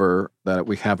cover that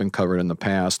we haven't covered in the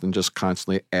past, and just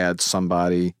constantly add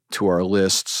somebody to our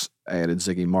lists. I added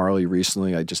Ziggy Marley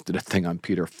recently. I just did a thing on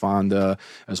Peter Fonda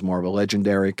as more of a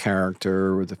legendary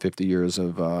character with the 50 years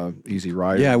of Easy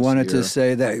Rider. Yeah, I wanted to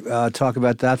say that, talk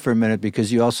about that for a minute,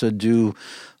 because you also do,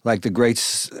 like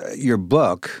your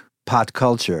book, Pot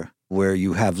Culture, where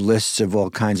you have lists of all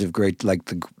kinds of great, like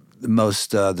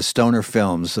the stoner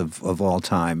films of all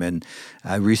time. And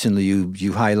recently you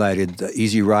highlighted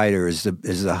Easy Rider as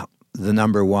the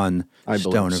number one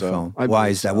stoner film. Why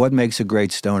is that? What makes a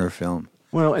great stoner film?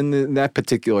 Well, in that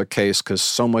particular case, because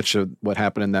so much of what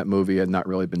happened in that movie had not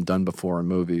really been done before in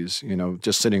movies.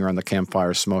 Just sitting around the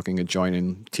campfire, smoking a joint,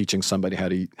 and teaching somebody how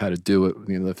to do it.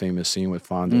 The famous scene with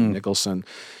Fonda and Nicholson.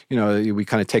 We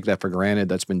kind of take that for granted.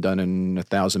 That's been done in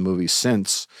 1,000 movies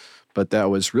since. But that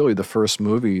was really the first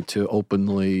movie to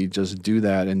openly just do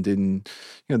that, and didn't,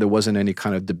 there wasn't any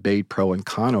kind of debate pro and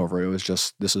con over it. It was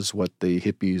just, this is what the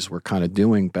hippies were kind of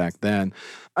doing back then.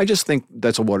 I just think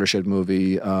that's a watershed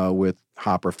movie with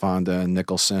Hopper, Fonda, and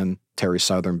Nicholson. Terry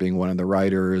Southern being one of the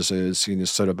writers is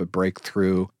sort of a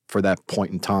breakthrough for that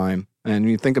point in time. And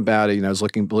when you think about it, I was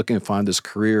looking at Fonda's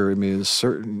career. I mean,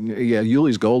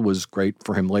 Yuli's Gold was great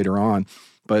for him later on.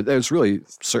 But it was really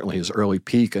certainly his early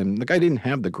peak. And the guy didn't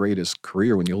have the greatest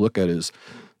career. When you look at his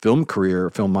film career,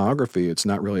 filmography, it's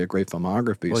not really a great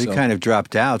filmography. Well, he kind of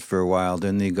dropped out for a while.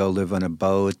 Didn't he go live on a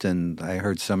boat? And I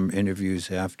heard some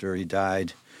interviews after he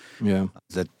died. Yeah.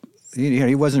 That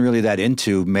he wasn't really that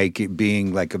into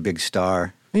being like a big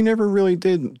star. He never really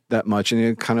did that much.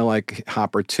 And kind of like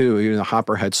Hopper, too.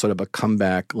 Hopper had sort of a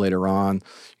comeback later on,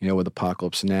 with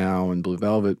Apocalypse Now and Blue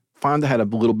Velvet Fonda had a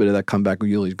little bit of that comeback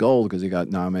with Ulee's Gold because he got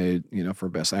nominated, for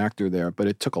Best Actor there. But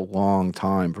it took a long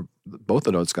time for both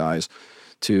of those guys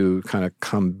to kind of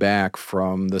come back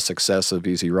from the success of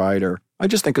Easy Rider. I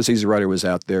just think because Easy Rider was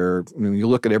out there, you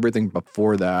look at everything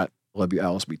before that, Love You,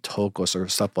 Alice B. Toklas or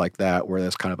stuff like that, where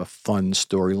that's kind of a fun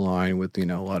storyline with, a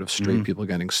lot of straight people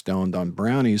getting stoned on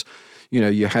brownies.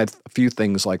 You had a few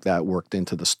things like that worked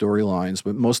into the storylines,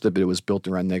 but most of it was built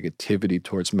around negativity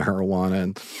towards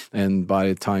marijuana. And by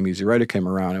the time Easy Rider came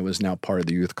around, it was now part of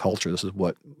the youth culture. This is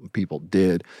what people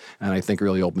did. And I think it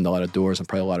really opened a lot of doors, and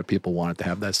probably a lot of people wanted to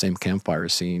have that same campfire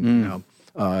scene,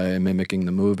 mimicking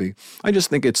the movie. I just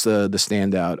think it's the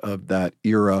standout of that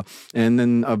era. And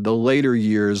then of the later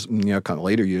years, kind of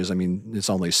later years, it's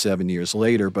only 7 years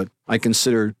later, but I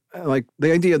consider like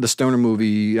the idea of the stoner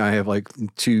movie, I have like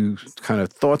two kind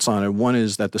of thoughts on it. One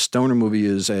is that the stoner movie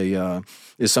is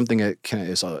something that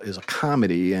is a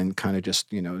comedy and kind of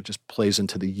just plays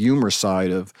into the humor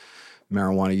side of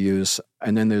marijuana use.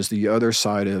 And then there's the other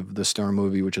side of the stoner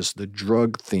movie, which is the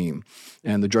drug theme.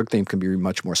 And the drug theme can be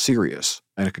much more serious,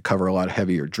 and it could cover a lot of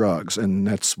heavier drugs. And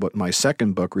that's what my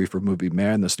second book, Reefer Movie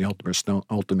Madness, the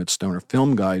Ultimate Stoner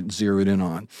Film Guide, zeroed in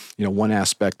on. One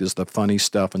aspect is the funny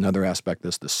stuff, another aspect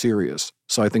is the serious.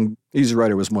 So I think Easy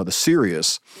Rider was more the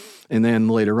serious. And then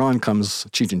later on comes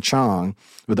Cheech and Chong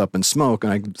with Up in Smoke,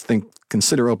 and I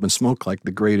consider Up in Smoke like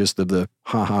the greatest of the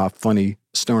funny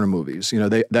stoner movies.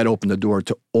 That opened the door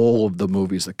to all of the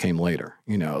movies that came later.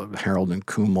 Harold and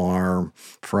Kumar,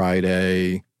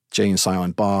 Friday, Jay and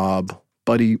Silent Bob,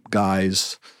 buddy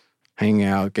guys hanging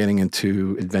out, getting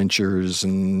into adventures,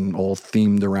 and all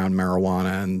themed around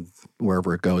marijuana, and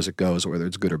wherever it goes, whether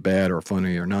it's good or bad or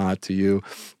funny or not to you.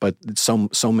 But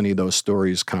so many of those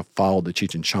stories kind of follow the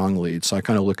Cheech and Chong lead. So I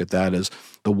kind of look at that as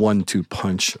the 1-2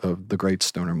 punch of the great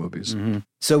stoner movies. Mm-hmm.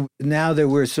 So now that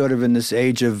we're sort of in this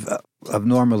age of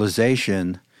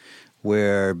normalization,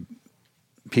 where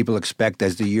people expect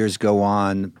as the years go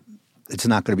on, it's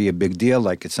not going to be a big deal.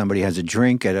 Like if somebody has a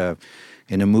drink in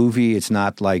a movie, it's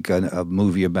not like a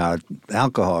movie about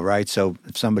alcohol, right? So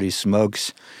if somebody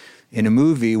smokes in a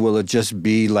movie, will it just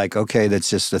be like, okay, that's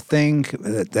just a thing,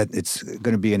 that it's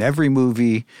going to be in every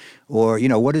movie? Or,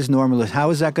 what is normal? How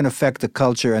is that going to affect the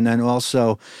culture? And then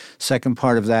also, second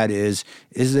part of that is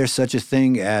there such a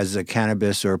thing as a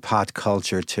cannabis or pot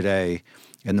culture today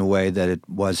in the way that it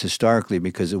was historically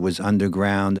because it was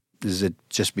underground? Does it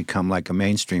just become like a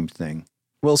mainstream thing?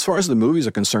 Well, as far as the movies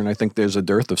are concerned, I think there's a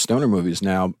dearth of stoner movies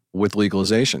now with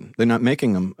legalization. They're not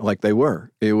making them like they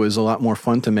were. It was a lot more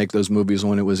fun to make those movies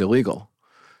when it was illegal,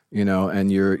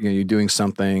 and you're doing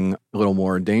something a little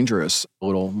more dangerous, a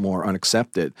little more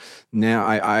unaccepted. Now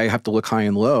I have to look high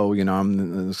and low.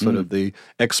 I'm sort of the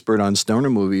expert on stoner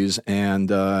movies,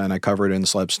 and I cover it in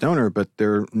Celeb Stoner, but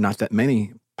there are not that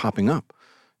many popping up.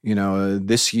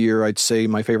 This year I'd say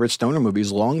my favorite stoner movie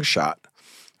is Long Shot,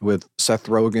 with Seth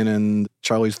Rogen and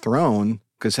Charlize Theron,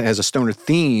 because it has a stoner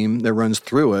theme that runs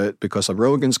through it because of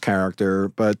Rogen's character,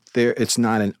 but it's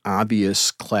not an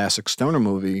obvious classic stoner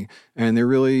movie, and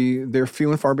they're few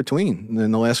and far between.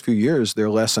 In the last few years, they're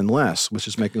less and less, which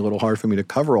is making it a little hard for me to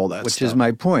cover all that stuff. Which is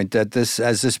my point, that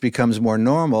as this becomes more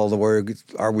normal,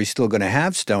 are we still going to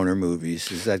have stoner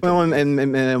movies? Is that well, and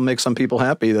it'll make some people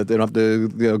happy that they don't have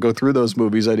to go through those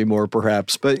movies anymore,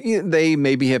 perhaps, but they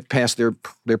maybe have passed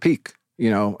their peak.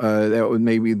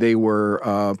 Maybe they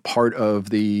were part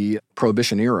of the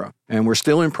Prohibition era. And we're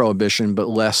still in Prohibition, but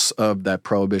less of that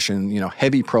Prohibition,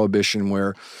 heavy Prohibition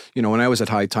where, when I was at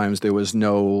High Times, there was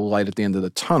no light at the end of the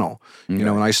tunnel. Okay.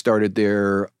 When I started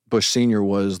there, Bush Sr.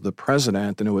 was the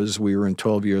president, and we were in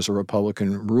 12 years of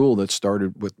Republican rule that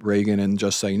started with Reagan and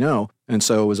Just Say No. And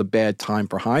so it was a bad time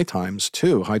for High Times,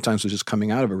 too. High Times was just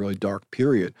coming out of a really dark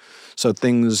period. So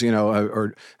things,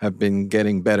 have been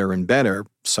getting better and better.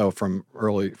 So from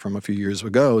a few years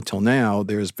ago till now,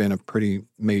 there's been a pretty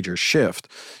major shift,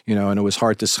 and it was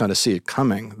hard to kind of see it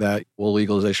coming that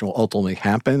legalization will ultimately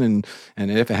happen. And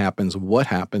if it happens, what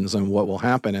happens and what will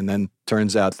happen? And then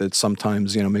turns out that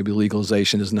sometimes, maybe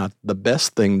legalization is not the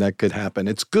best thing that could happen.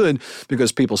 It's good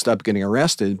because people stop getting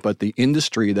arrested, but the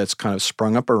industry that's kind of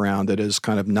sprung up around it has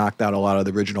kind of knocked out a lot of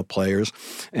the original players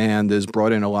and has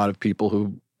brought in a lot of people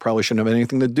who probably shouldn't have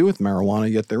anything to do with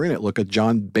marijuana, yet they're in it. Look at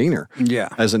John Boehner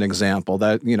as an example.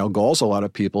 That, galls a lot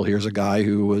of people. Here's a guy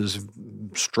who was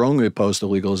strongly opposed to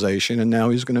legalization, and now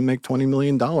he's going to make $20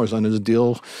 million on his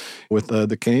deal with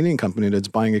the Canadian company that's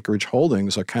buying Acreage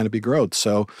Holdings, or Canopy Growth.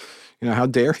 So, how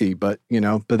dare he? But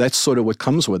that's sort of what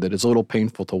comes with it. It's a little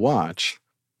painful to watch.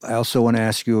 I also want to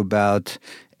ask you about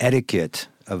etiquette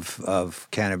of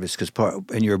cannabis? Because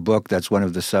in your book, that's one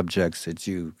of the subjects that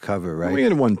you cover, right? We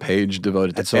had one page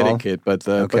devoted to etiquette, but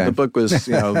the book was,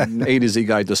 A to Z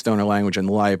Guide to Stoner Language and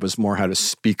Life was more how to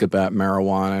speak about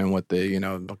marijuana and what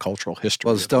the cultural history.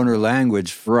 Well, stoner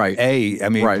language, right?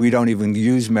 We don't even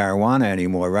use marijuana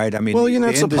anymore, right? I mean, well, you're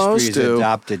not supposed to.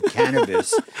 Adopted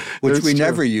cannabis, which we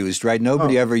never used, right?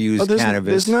 Nobody ever used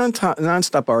cannabis. There's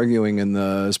nonstop arguing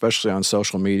especially on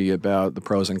social media about the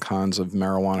pros and cons of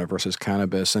marijuana versus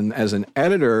cannabis. And as an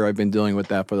editor, I've been dealing with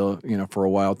that for a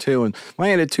while too. And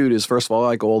my attitude is, first of all, I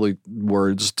like all the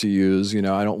words to use.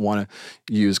 I don't want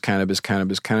to use cannabis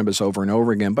over and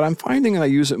over again. But I'm finding that I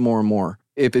use it more and more.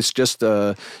 If it's just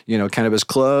a cannabis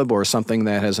club or something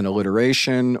that has an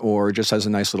alliteration or just has a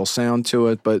nice little sound to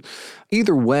it, but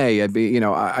either way,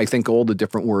 I think all the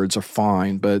different words are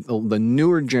fine. But the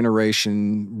newer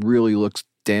generation really looks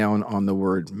down on the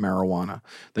word marijuana.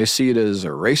 They see it as a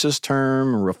racist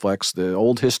term, reflects the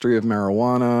old history of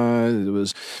marijuana. It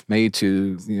was made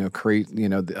to, create,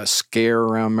 a scare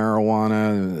around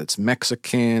marijuana. It's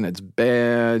Mexican, it's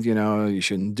bad, you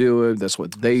shouldn't do it. That's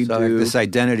what they do. Like this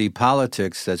identity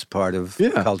politics that's part of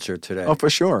culture today. Oh, for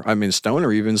sure. I mean,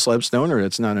 stoner, even celeb stoner,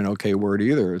 it's not an okay word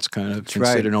either. It's kind of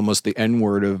considered almost the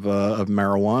N-word of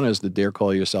marijuana is to dare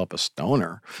call yourself a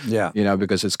stoner. Yeah.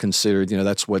 Because it's considered,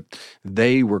 that's what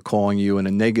they were calling you in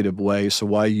a negative way, so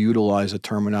why utilize a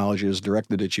terminology that's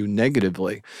directed at you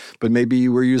negatively? But maybe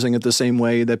you were using it the same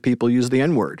way that people use the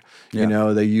N-word.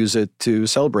 Yeah. They use it to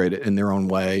celebrate it in their own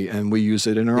way, and we use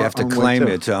it in our own way. You have to claim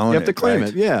it to own it. You have to claim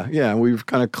it, yeah. We're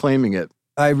kind of claiming it.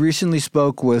 I recently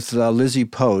spoke with Lizzie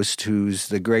Post, who's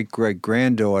the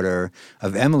great-great-granddaughter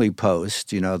of Emily Post,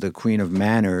 the Queen of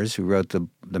Manners, who wrote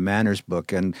the Manners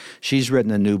book. And she's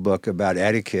written a new book about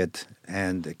etiquette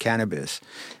and cannabis.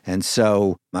 And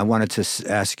so I wanted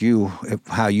to ask you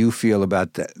how you feel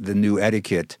about the new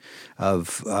etiquette of,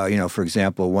 for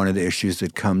example, one of the issues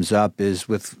that comes up is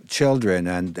with children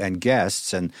and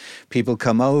guests, and people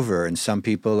come over, and some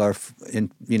people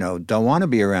don't want to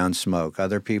be around smoke.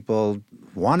 Other people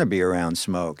want to be around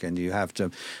smoke, and you have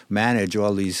to manage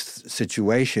all these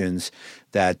situations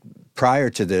that prior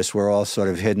to this were all sort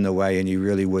of hidden away, and you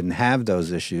really wouldn't have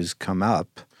those issues come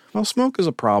up. Well, smoke is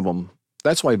a problem.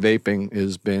 That's why vaping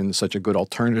has been such a good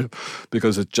alternative,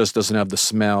 because it just doesn't have the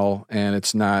smell, and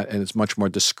it's much more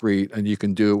discreet, and you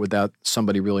can do it without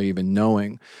somebody really even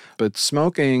knowing. But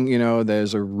smoking,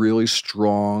 there's a really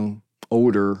strong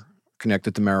odor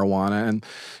connected to marijuana,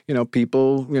 and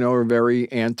people are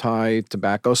very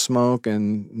anti-tobacco smoke,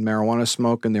 and marijuana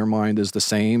smoke in their mind is the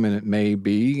same, and it may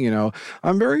be.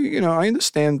 I'm very I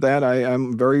understand that.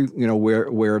 I'm very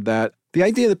aware of that. The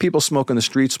idea that people smoke in the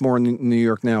streets more in New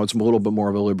York now, it's a little bit more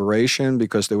of a liberation,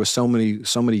 because there was so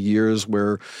many years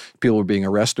where people were being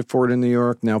arrested for it in New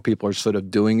York. Now people are sort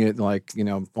of doing it like,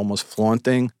 almost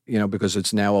flaunting, because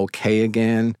it's now okay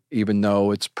again, even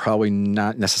though it's probably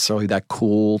not necessarily that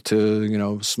cool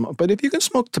to, smoke. But if you can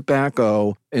smoke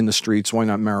tobacco in the streets, why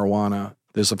not marijuana?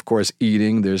 There's, of course,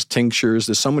 eating. There's tinctures.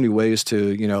 There's so many ways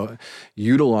to,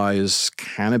 utilize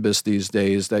cannabis these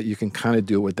days that you can kind of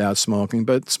do it without smoking.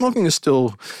 But smoking is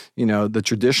still, the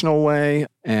traditional way.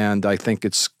 And I think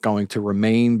it's going to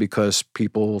remain because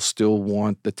people still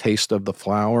want the taste of the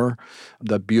flower,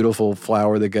 the beautiful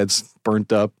flower that gets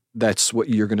burnt up. That's what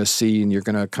you're going to see, and you're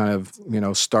going to kind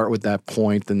of, start with that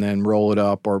point and then roll it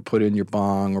up or put in your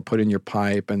bong or put in your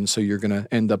pipe. And so you're going to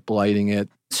end up lighting it.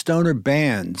 Stoner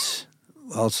bands.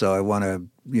 Also, I want to,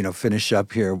 finish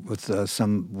up here with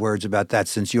some words about that,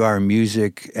 since you are a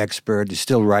music expert. You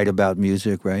still write about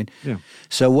music, right? Yeah.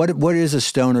 So what is a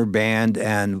stoner band,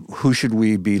 and who should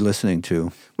we be listening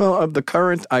to? Well, of the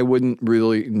current, I wouldn't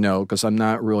really know, because I'm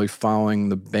not really following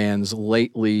the bands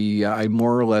lately. I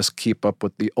more or less keep up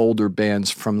with the older bands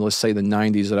from, let's say, the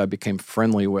 90s that I became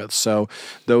friendly with. So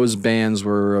those bands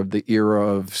were of the era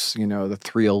of, the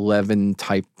 311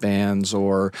 type bands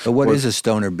or... But what is a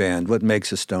stoner band? What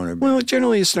makes a stoner band? Well,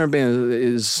 generally a stoner band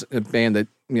is a band that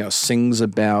sings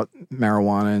about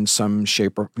marijuana in some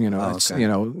shape or,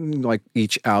 like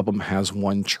each album has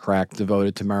one track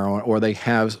devoted to marijuana, or they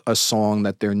have a song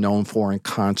that they're known for in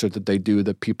concert that they do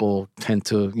that people tend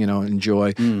to,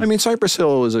 enjoy. I mean, Cypress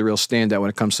Hill is a real standout when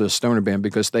it comes to the stoner band,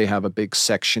 because they have a big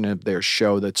section of their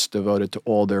show that's devoted to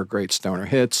all their great stoner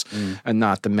hits. And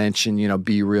not to mention,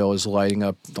 Be Real is lighting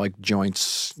up like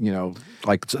joints,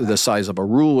 like the size of a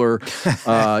ruler,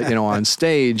 on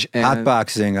stage. And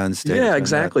hotboxing on stage. Yeah,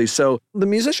 exactly. Exactly. So the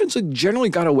musicians had generally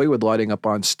got away with lighting up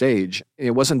on stage.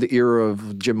 It wasn't the era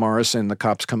of Jim Morrison, the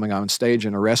cops coming on stage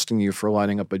and arresting you for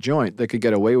lighting up a joint. They could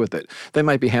get away with it. They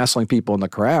might be hassling people in the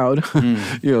crowd.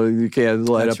 You can't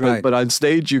light That's up, right. but on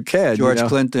stage you can. George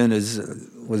Clinton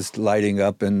was lighting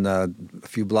up in a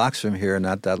few blocks from here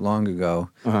not that long ago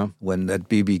when that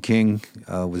B.B. King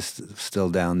was still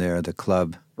down there at the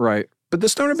club. Right. But the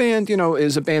Stoner Band,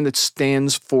 is a band that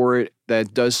stands for it,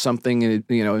 that does something,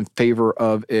 in favor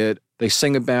of it. They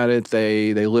sing about it.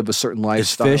 They live a certain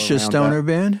lifestyle. Is Fish a stoner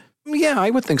band? Yeah, I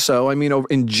would think so. I mean,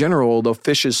 in general, though,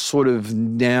 Fish is sort of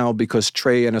now, because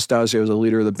Trey Anastasio is the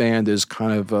leader of the band, is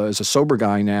kind of is a sober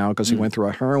guy now because he went through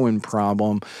a heroin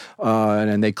problem,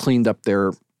 and they cleaned up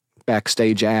their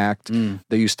backstage act.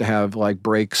 They used to have like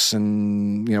breaks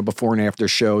and, before and after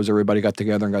shows, everybody got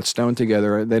together and got stoned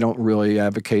together. They don't really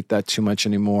advocate that too much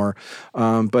anymore.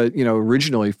 But,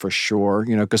 originally for sure,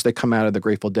 because they come out of the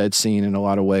Grateful Dead scene in a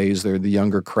lot of ways. They're the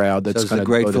younger crowd that's kind of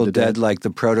the Grateful Dead like the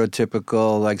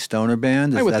prototypical like stoner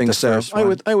band? I would think so.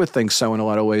 I would think so in a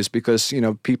lot of ways because,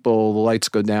 people, the lights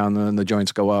go down and then the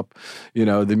joints go up,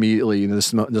 immediately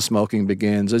the smoking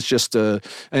begins. It's just and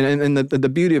the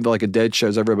beauty of like a Dead show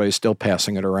is everybody's still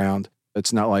passing it around.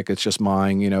 It's not like it's just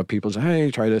mine. People say,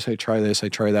 hey, try this, hey, try this, hey,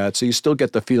 try that. So you still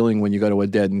get the feeling when you go to a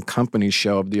Dead and Company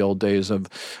show of the old days of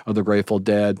the Grateful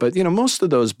Dead. But, most of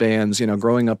those bands,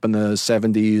 growing up in the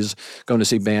 70s, going to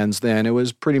see bands then, it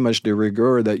was pretty much de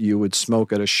rigueur that you would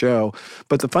smoke at a show.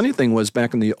 But the funny thing was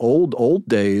back in the old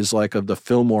days, like of the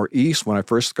Fillmore East, when I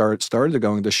first started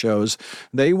going to shows,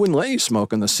 they wouldn't let you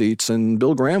smoke in the seats. And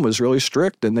Bill Graham was really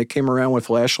strict. And they came around with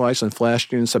flashlights and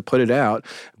flashed you and said, put it out.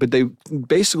 But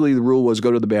basically the rule was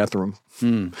go to the bathroom.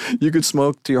 You could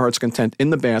smoke to your heart's content in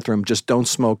the bathroom, just don't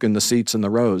smoke in the seats in the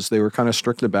rows. They were kind of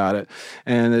strict about it.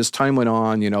 And as time went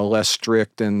on, less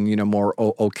strict and, more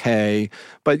okay.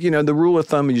 But, the rule of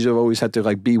thumb is you've always had to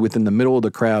like be within the middle of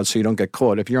the crowd so you don't get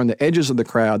caught. If you're on the edges of the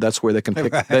crowd, that's where they can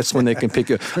pick, that's when they can pick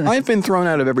you. I've been thrown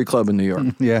out of every club in New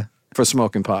York. Yeah. For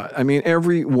smoking pot. I mean,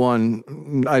 every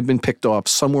one, I've been picked off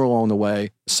somewhere along the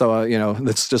way. So,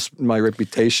 that's just my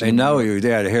reputation. They know you're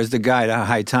there. Here's the guy, the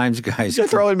High Times guys. They're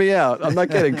throwing me out. I'm not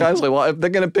kidding. Guys like, well, if they're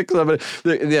going to pick somebody,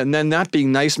 and then not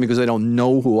being nice to me because they don't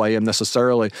know who I am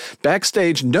necessarily.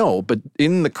 Backstage, no. But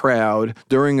in the crowd,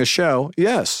 during a show,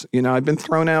 yes. I've been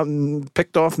thrown out and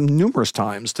picked off numerous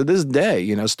times. To this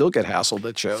day, still get hassled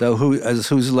at shows. So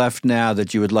who's left now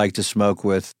that you would like to smoke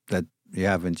with that you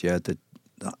haven't yet?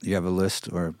 You have a list,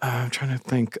 or I'm trying to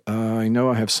think. I know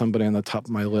I have somebody on the top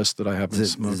of my list that I haven't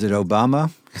smoked. Is it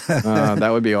Obama? That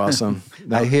would be awesome.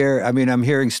 I'm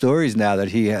hearing stories now that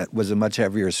he was a much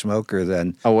heavier smoker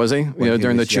than. Oh, was he?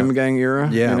 During the Chum Gang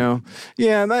era. Yeah.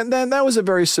 Yeah. That was a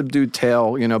very subdued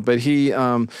tale. But he,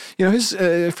 his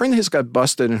a friend of his got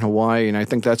busted in Hawaii, and I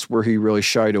think that's where he really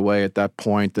shied away at that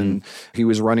point. And he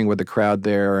was running with the crowd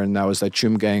there, and that was that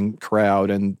Chum Gang crowd,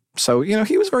 and so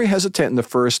he was very hesitant in the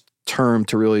first term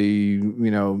to really,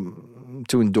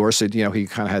 to endorse it. He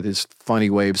kind of had his funny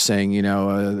way of saying,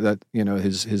 that,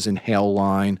 his inhale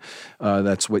line,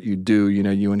 that's what you do,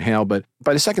 you inhale. But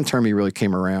by the second term, he really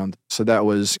came around. So that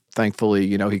was, thankfully,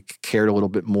 he cared a little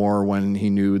bit more when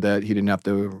he knew that he didn't have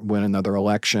to win another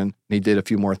election. He did a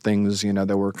few more things,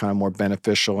 that were kind of more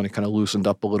beneficial, and he kind of loosened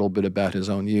up a little bit about his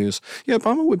own use. Yeah,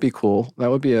 Obama would be cool. That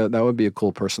would be a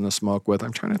cool person to smoke with.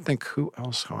 I'm trying to think who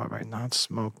else have I not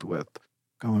smoked with.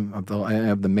 I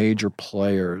have the major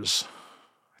players.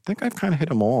 I think I've kind of hit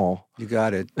them all. You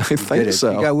got it. I think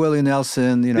so. You got Willie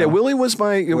Nelson. Yeah, Willie was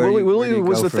Willie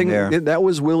was the thing. That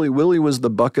was Willie. Willie was the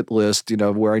bucket list.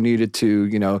 Where I needed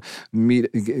to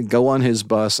go on his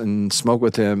bus and smoke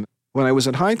with him. When I was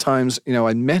at High Times,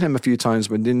 I'd met him a few times,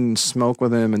 but didn't smoke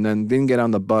with him, and then didn't get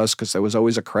on the bus because there was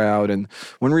always a crowd. And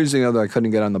one reason or the other, I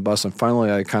couldn't get on the bus. And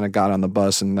finally, I kind of got on the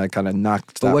bus, and I kind of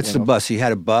knocked. But what's the bus? He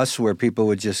had a bus where people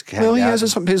would just hang out? Well, he has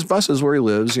his buses where he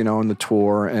lives, on the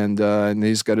tour, and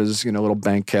he's got his little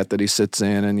banquette that he sits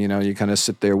in, and you kind of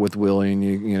sit there with Willie, and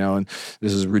and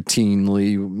this is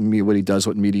routinely what he does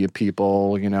with media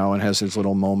people, and has his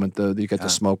little moment that you get to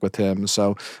smoke with him.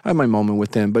 So I have my moment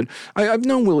with him, but I've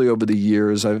known Willie over the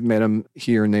years. I've met him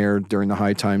here and there during the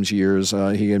High Times years.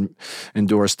 He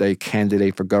endorsed a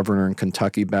candidate for governor in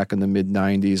Kentucky back in the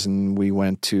mid-'90s, and we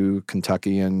went to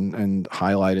Kentucky and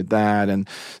highlighted that, and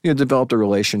developed a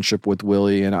relationship with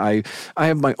Willie. And I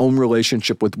have my own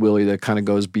relationship with Willie that kind of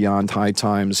goes beyond High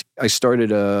Times. I started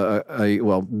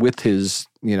with his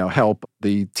help,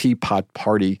 the Teapot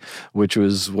Party, which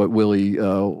was what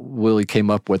Willie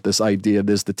came up with, this idea of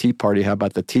the Tea Party. How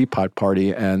about the Teapot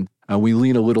Party? And we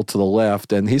lean a little to the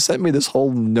left. And he sent me this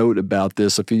whole note about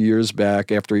this a few years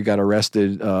back after he got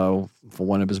arrested for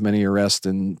one of his many arrests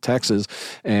in Texas.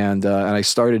 And I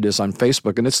started this on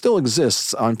Facebook, and it still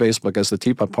exists on Facebook as the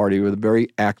Teapot Party with a very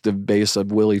active base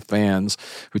of Willie fans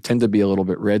who tend to be a little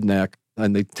bit redneck.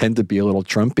 And they tend to be a little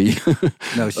Trumpy.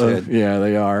 No shit. Yeah,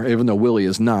 they are, even though Willie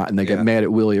is not. And they get mad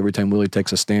at Willie every time Willie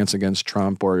takes a stance against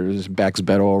Trump or backs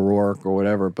Beto O'Rourke or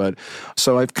whatever. But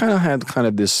so I've kind of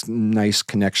had this nice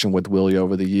connection with Willie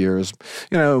over the years.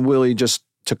 Willie just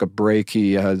took a break.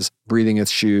 He has breathing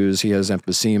issues. He has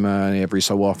emphysema, and every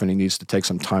so often he needs to take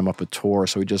some time off a tour.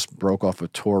 So he just broke off a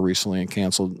tour recently and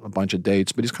canceled a bunch of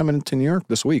dates. But he's coming to New York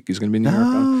this week. He's going to be in New York.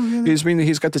 Yeah.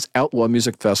 He's got this Outlaw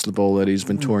Music Festival that he's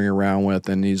been touring around with,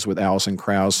 and he's with Alison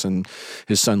Krauss and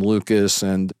his son Lucas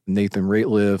and Nathan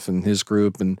Rateliff and his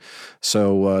group. And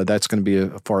so that's going to be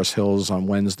at Forest Hills on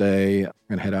Wednesday. I'm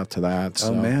going to head out to that.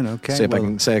 So man, okay. See if I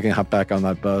can hop back on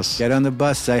that bus. Get on the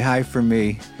bus. Say hi for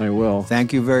me. I will.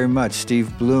 Thank you very much,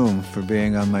 Steve Bloom, for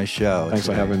being on my show. Thanks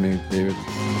for having me, David.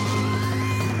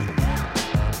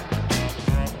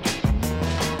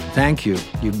 Thank you.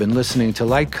 You've been listening to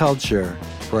Light Culture,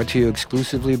 brought to you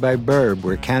exclusively by Burb,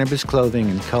 where cannabis clothing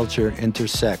and culture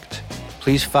intersect.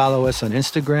 Please follow us on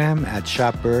Instagram at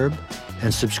ShopBurb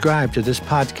and subscribe to this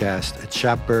podcast at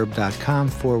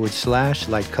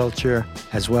shopburb.com/lightculture,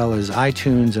 as well as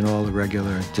iTunes and all the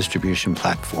regular distribution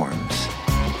platforms.